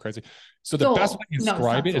around and go crazy. So the best way Soul. to No, it's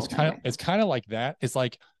describe not it is soul. kind of Sorry. it's kind of like that. It's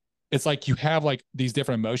like you have like these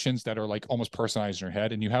different emotions that are like almost personalized in your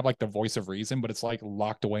head, and you have like the voice of reason, but it's like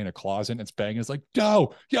locked away in a closet and it's banging. It's like,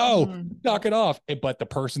 yo, Mm-hmm. knock it off. But the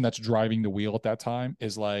person that's driving the wheel at that time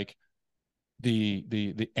is like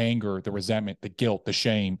the anger, the resentment, the guilt, the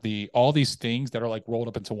shame, the all these things that are like rolled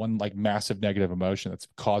up into one like massive negative emotion that's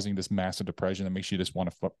causing this massive depression that makes you just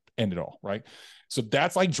want to end it all, right? So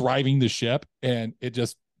that's like driving the ship, and it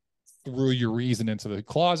just threw your reason into the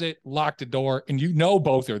closet, locked the door, and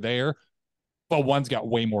both are there, but one's got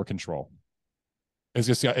way more control. It's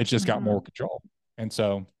just got more Mm-hmm. control. And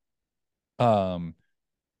so um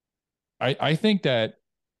I think that,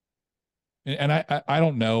 and I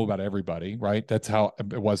don't know about everybody, right? That's how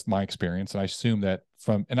it was my experience. And I assume that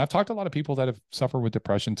and I've talked to a lot of people that have suffered with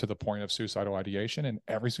depression to the point of suicidal ideation. And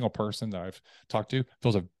every single person that I've talked to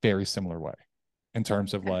feels a very similar way in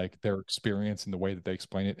terms of Okay. like their experience, and the way that they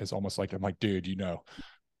explain it is almost like, I'm like, dude,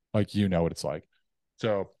 like, what it's like.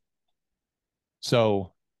 So,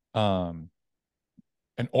 so, um,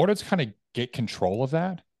 in order to kind of get control of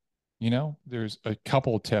that, there's a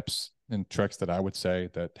couple of tips and tricks that I would say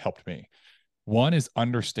that helped me. One is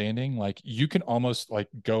understanding, like, you can almost like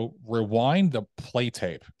go rewind the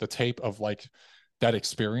tape of like that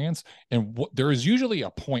experience. And there is usually a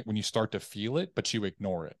point when you start to feel it, but you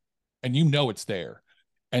ignore it, and you know it's there.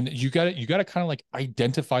 And you got to kind of like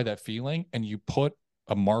identify that feeling, and you put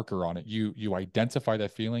a marker on it. You identify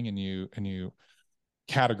that feeling, and you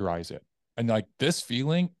categorize it. And like, this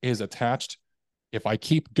feeling is attached. If I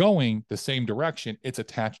keep going the same direction, it's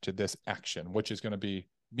attached to this action, which is going to be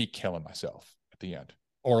me killing myself at the end,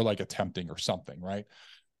 or like attempting or something, right?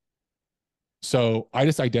 So I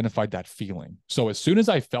just identified that feeling. So as soon as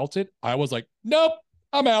I felt it, I was like, nope,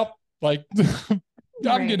 I'm out. Like, I'm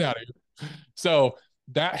getting Right. out of here. So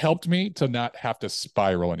that helped me to not have to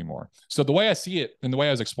spiral anymore. So the way I see it, and the way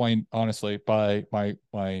I was explained honestly by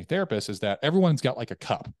my therapist, is that everyone's got like a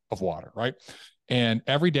cup of water, right? And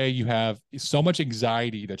every day you have so much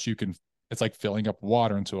anxiety that it's like filling up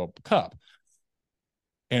water into a cup.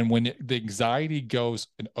 And when the anxiety goes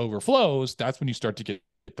and overflows, that's when you start to get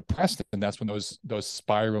depressed, and that's when those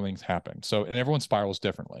spiralings happen. So, and everyone spirals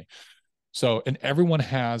differently. So, and everyone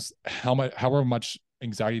has however much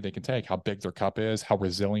anxiety they can take, how big their cup is, how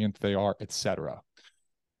resilient they are, etc.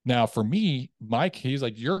 Now, for me, Mike, he's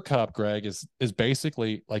like, your cup, Greg, is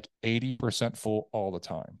basically like 80% full all the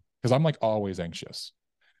time, because I'm like always anxious.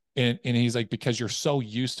 And he's like, because you're so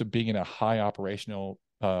used to being in a high operational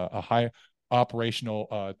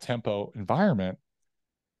tempo environment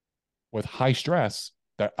with high stress,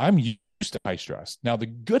 that I'm used to high stress. Now, the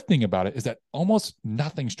good thing about it is that almost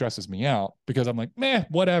nothing stresses me out, because I'm like, meh,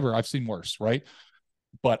 whatever, I've seen worse, right?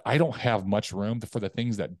 But I don't have much room for the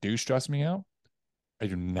things that do stress me out. I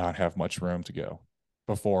do not have much room to go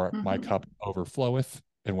before my Mm-hmm. cup overfloweth.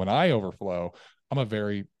 And when I overflow, I'm a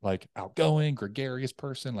very like outgoing, gregarious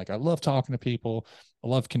person. Like, I love talking to people. I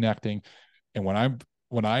love connecting. And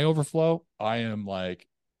when I overflow, I am like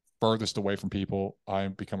furthest away from people. I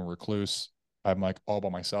become a recluse. I'm like all by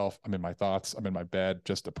myself. I'm in my thoughts. I'm in my bed,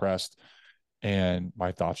 just depressed, and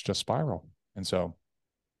my thoughts just spiral. And so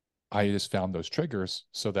I just found those triggers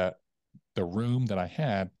so that the room that I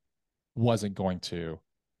had wasn't going to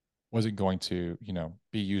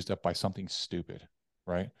be used up by something stupid,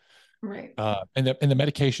 right? Right. And the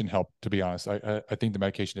medication helped, to be honest. I think the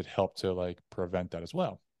medication had helped to like prevent that as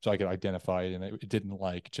well, so I could identify it, and it didn't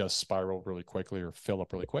like just spiral really quickly or fill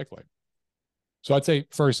up really quickly. So I'd say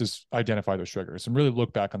first is identify those triggers and really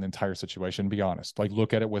look back on the entire situation and be honest. Like,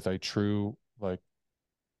 look at it with a true like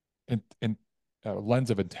in lens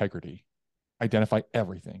of integrity. Identify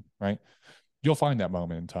everything, right? You'll find that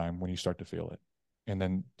moment in time when you start to feel it, and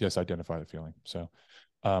then just identify the feeling. So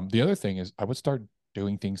the other thing is, I would start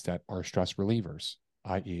doing things that are stress relievers,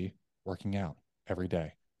 i.e., working out every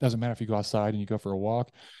day. Doesn't matter if you go outside and you go for a walk,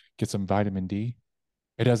 get some vitamin D.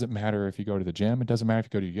 It doesn't matter if you go to the gym. It doesn't matter if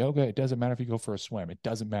you go to yoga. It doesn't matter if you go for a swim. It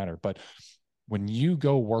doesn't matter. But when you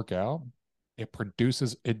go work out, it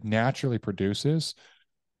naturally produces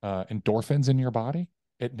endorphins in your body.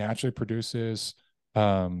 It naturally produces,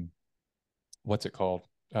 what's it called?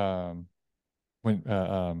 When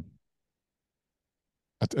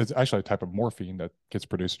It's actually a type of morphine that gets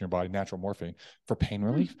produced in your body, natural morphine, for pain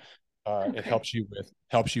relief. Mm. It Okay.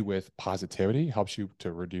 helps you with positivity, helps you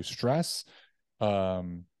to reduce stress.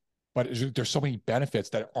 Um, but there's so many benefits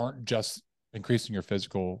that aren't just increasing your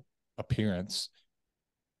physical appearance.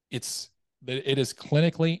 It is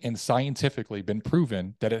clinically and scientifically been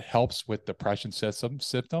proven that it helps with depression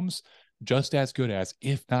symptoms just as good as,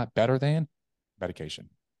 if not better than, medication.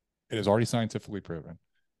 It is already scientifically proven.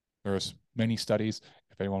 There's many studies.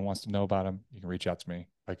 If anyone wants to know about them, you can reach out to me.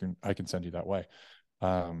 I can send you that way.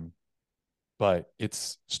 Um, but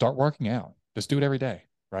it's start working out. Just do it every day,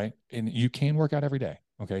 right? And you can work out every day.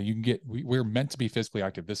 Okay, you can we're meant to be physically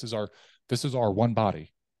active. This is our one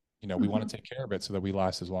body. We want Mm-hmm. to take care of it so that we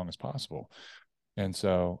last as long as possible. And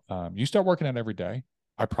so you start working out every day.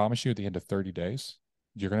 I promise you, at the end of 30 days,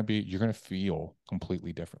 you're gonna feel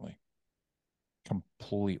completely different.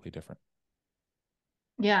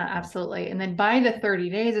 Yeah, Yeah. absolutely. And then by the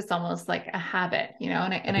 30 days, it's almost like a habit,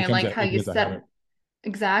 and I like how It you is a said habit.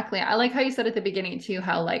 exactly. I like how you said at the beginning too,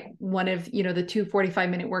 how like one of, the 2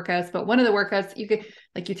 45-minute workouts, but one of the workouts you could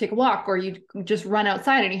like you take a walk or you just run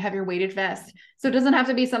outside and you have your weighted vest. So it doesn't have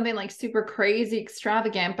to be something like super crazy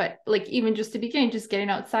extravagant, but like even just to begin, just getting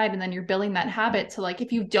outside and then you're building that habit to like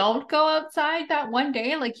if you don't go outside that one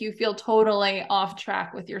day, like you feel totally off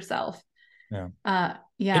track with yourself. Yeah. It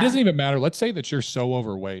Yeah. doesn't even matter. Let's say that you're so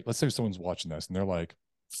overweight. Let's say someone's watching this and they're like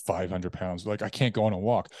 500 pounds. Like, I can't go on a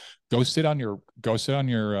walk. Go sit on your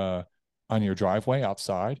driveway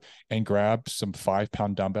outside and grab some 5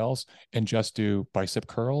 pound dumbbells and just do bicep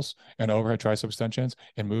curls and overhead tricep extensions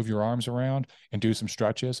and move your arms around and do some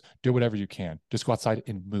stretches. Do whatever you can. Just go outside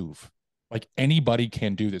and move. Like anybody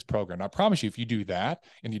can do this program. I promise you, if you do that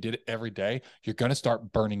and you did it every day, you're going to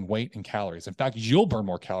start burning weight and calories. In fact, you'll burn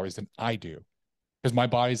more calories than I do because my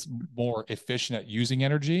body's more efficient at using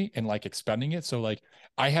energy and like expending it. So like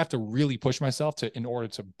I have to really push myself to in order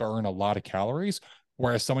to burn a lot of calories.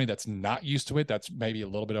 Whereas somebody that's not used to it, that's maybe a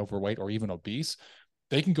little bit overweight or even obese,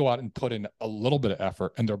 they can go out and put in a little bit of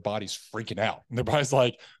effort and their body's freaking out. And their body's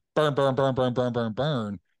like, burn, burn, burn, burn, burn, burn,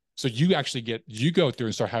 burn. So you actually you go through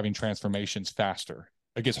and start having transformations faster.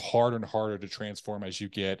 It gets harder and harder to transform as you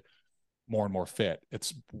get more and more fit.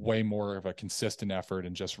 It's way more of a consistent effort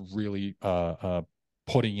and just really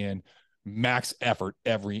putting in max effort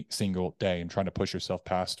every single day and trying to push yourself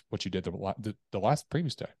past what you did the last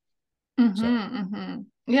previous day. So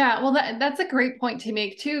Yeah, well, that's a great point to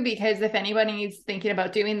make too, because if anybody's thinking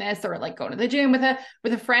about doing this or like going to the gym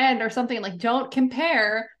with a friend or something, like don't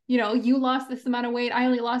compare, you lost this amount of weight, I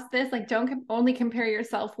only lost this. Like don't only compare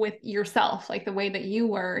yourself with yourself, like the way that you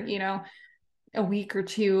were, a week or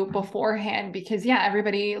two beforehand, because yeah,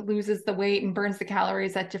 everybody loses the weight and burns the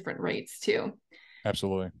calories at different rates too.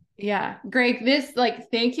 absolutely. Yeah, Greg,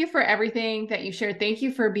 thank you for everything that you shared. Thank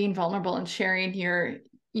you for being vulnerable and sharing your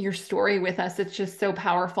story with us. It's just so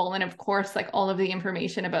powerful. And of course, like all of the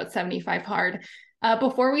information about 75 Hard.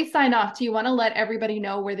 Before we sign off, do you want to let everybody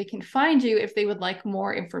know where they can find you if they would like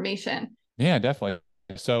more information? Yeah, definitely.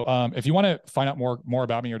 So if you want to find out more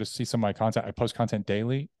about me or to see some of my content, I post content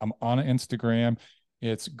daily. I'm on Instagram.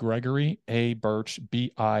 It's Gregory A. Birch,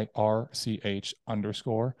 BIRCH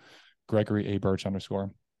 _ Gregory A. Birch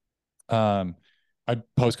 _ I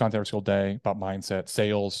post content every single day about mindset,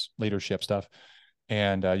 sales, leadership stuff.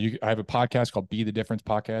 And I have a podcast called Be the Difference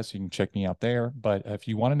Podcast. You can check me out there. But if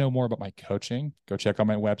you want to know more about my coaching, go check out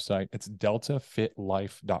my website. It's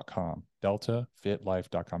deltafitlife.com.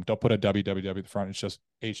 Deltafitlife.com. Don't put a www at the front. It's just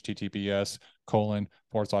https://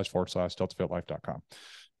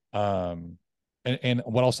 deltafitlife.com. And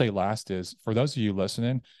what I'll say last is for those of you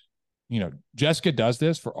listening, Jessica does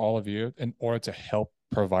this for all of you in order to help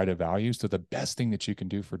provide a value. So the best thing that you can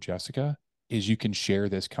do for Jessica is you can share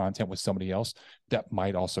this content with somebody else that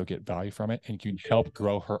might also get value from it, and you can help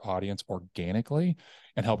grow her audience organically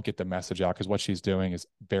and help get the message out, because what she's doing is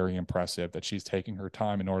very impressive, that she's taking her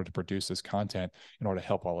time in order to produce this content in order to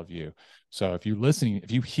help all of you. So if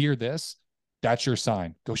you hear this, that's your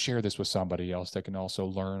sign. Go share this with somebody else that can also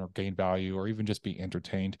learn or gain value or even just be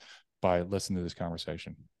entertained by listening to this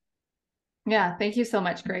conversation. Yeah, thank you so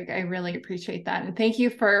much, Greg. I really appreciate that. And thank you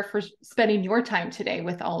for spending your time today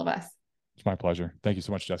with all of us. It's my pleasure. Thank you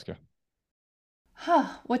so much, Jessica.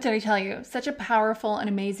 What did I tell you? Such a powerful and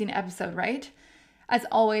amazing episode, right? As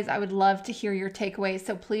always, I would love to hear your takeaways.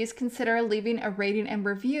 So please consider leaving a rating and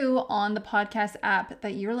review on the podcast app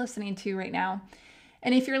that you're listening to right now.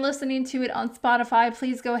 And if you're listening to it on Spotify,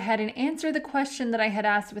 please go ahead and answer the question that I had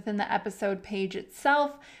asked within the episode page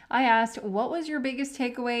itself. I asked, what was your biggest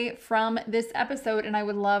takeaway from this episode? And I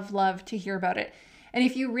would love to hear about it. And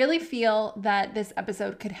if you really feel that this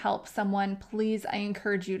episode could help someone, please, I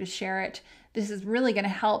encourage you to share it. This is really going to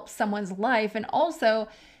help someone's life and also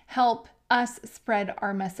help us spread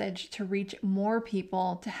our message to reach more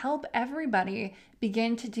people, to help everybody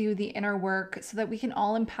begin to do the inner work so that we can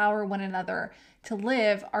all empower one another to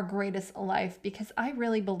live our greatest life, because I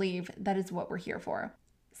really believe that is what we're here for.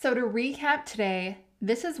 So to recap today,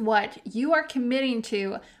 this is what you are committing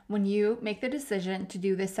to when you make the decision to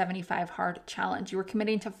do this 75 Hard challenge. You are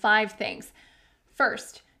committing to 5 things.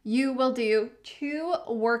 First, you will do 2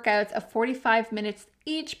 workouts of 45 minutes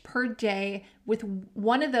each per day, with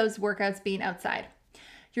one of those workouts being outside.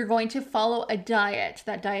 You're going to follow a diet.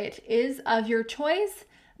 That diet is of your choice,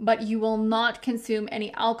 but you will not consume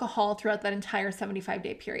any alcohol throughout that entire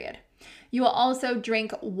 75-day period. You will also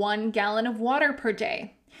drink 1 gallon of water per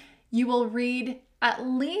day. You will read at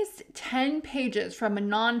least 10 pages from a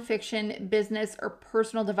nonfiction, business, or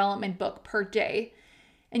personal development book per day.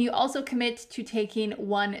 And you also commit to taking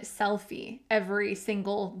 1 selfie every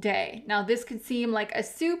single day. Now, this could seem like a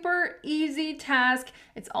super easy task.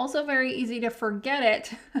 It's also very easy to forget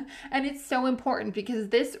it. And it's so important because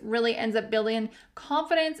this really ends up building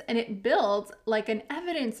confidence, and it builds like an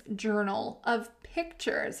evidence journal of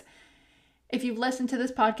pictures. If you've listened to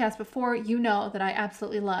this podcast before, you know that I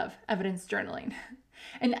absolutely love evidence journaling.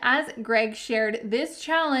 And as Greg shared, this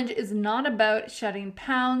challenge is not about shedding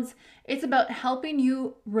pounds. It's about helping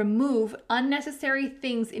you remove unnecessary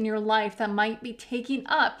things in your life that might be taking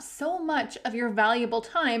up so much of your valuable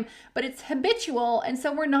time, but it's habitual, and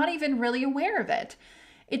so we're not even really aware of it.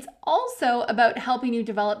 It's also about helping you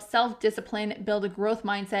develop self-discipline, build a growth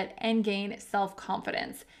mindset, and gain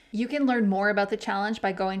self-confidence. You can learn more about the challenge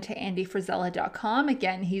by going to andyfrizella.com.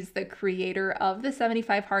 Again, he's the creator of the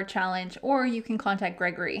 75 Hard Challenge, or you can contact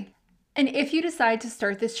Gregory. And if you decide to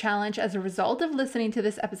start this challenge as a result of listening to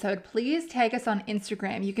this episode, please tag us on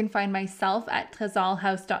Instagram. You can find myself at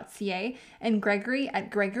trazalhouse.ca and Gregory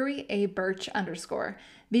at GregoryABirch_.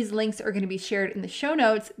 These links are going to be shared in the show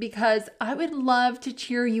notes because I would love to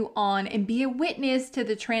cheer you on and be a witness to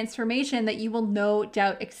the transformation that you will no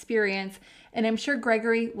doubt experience. And I'm sure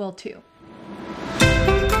Gregory will too.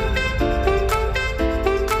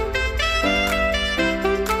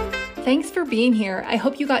 Thanks for being here. I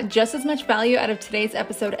hope you got just as much value out of today's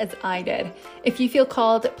episode as I did. If you feel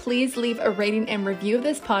called, please leave a rating and review of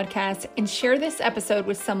this podcast and share this episode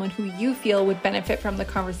with someone who you feel would benefit from the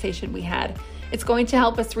conversation we had. It's going to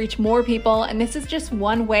help us reach more people, and this is just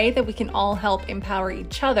one way that we can all help empower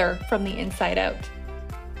each other from the inside out.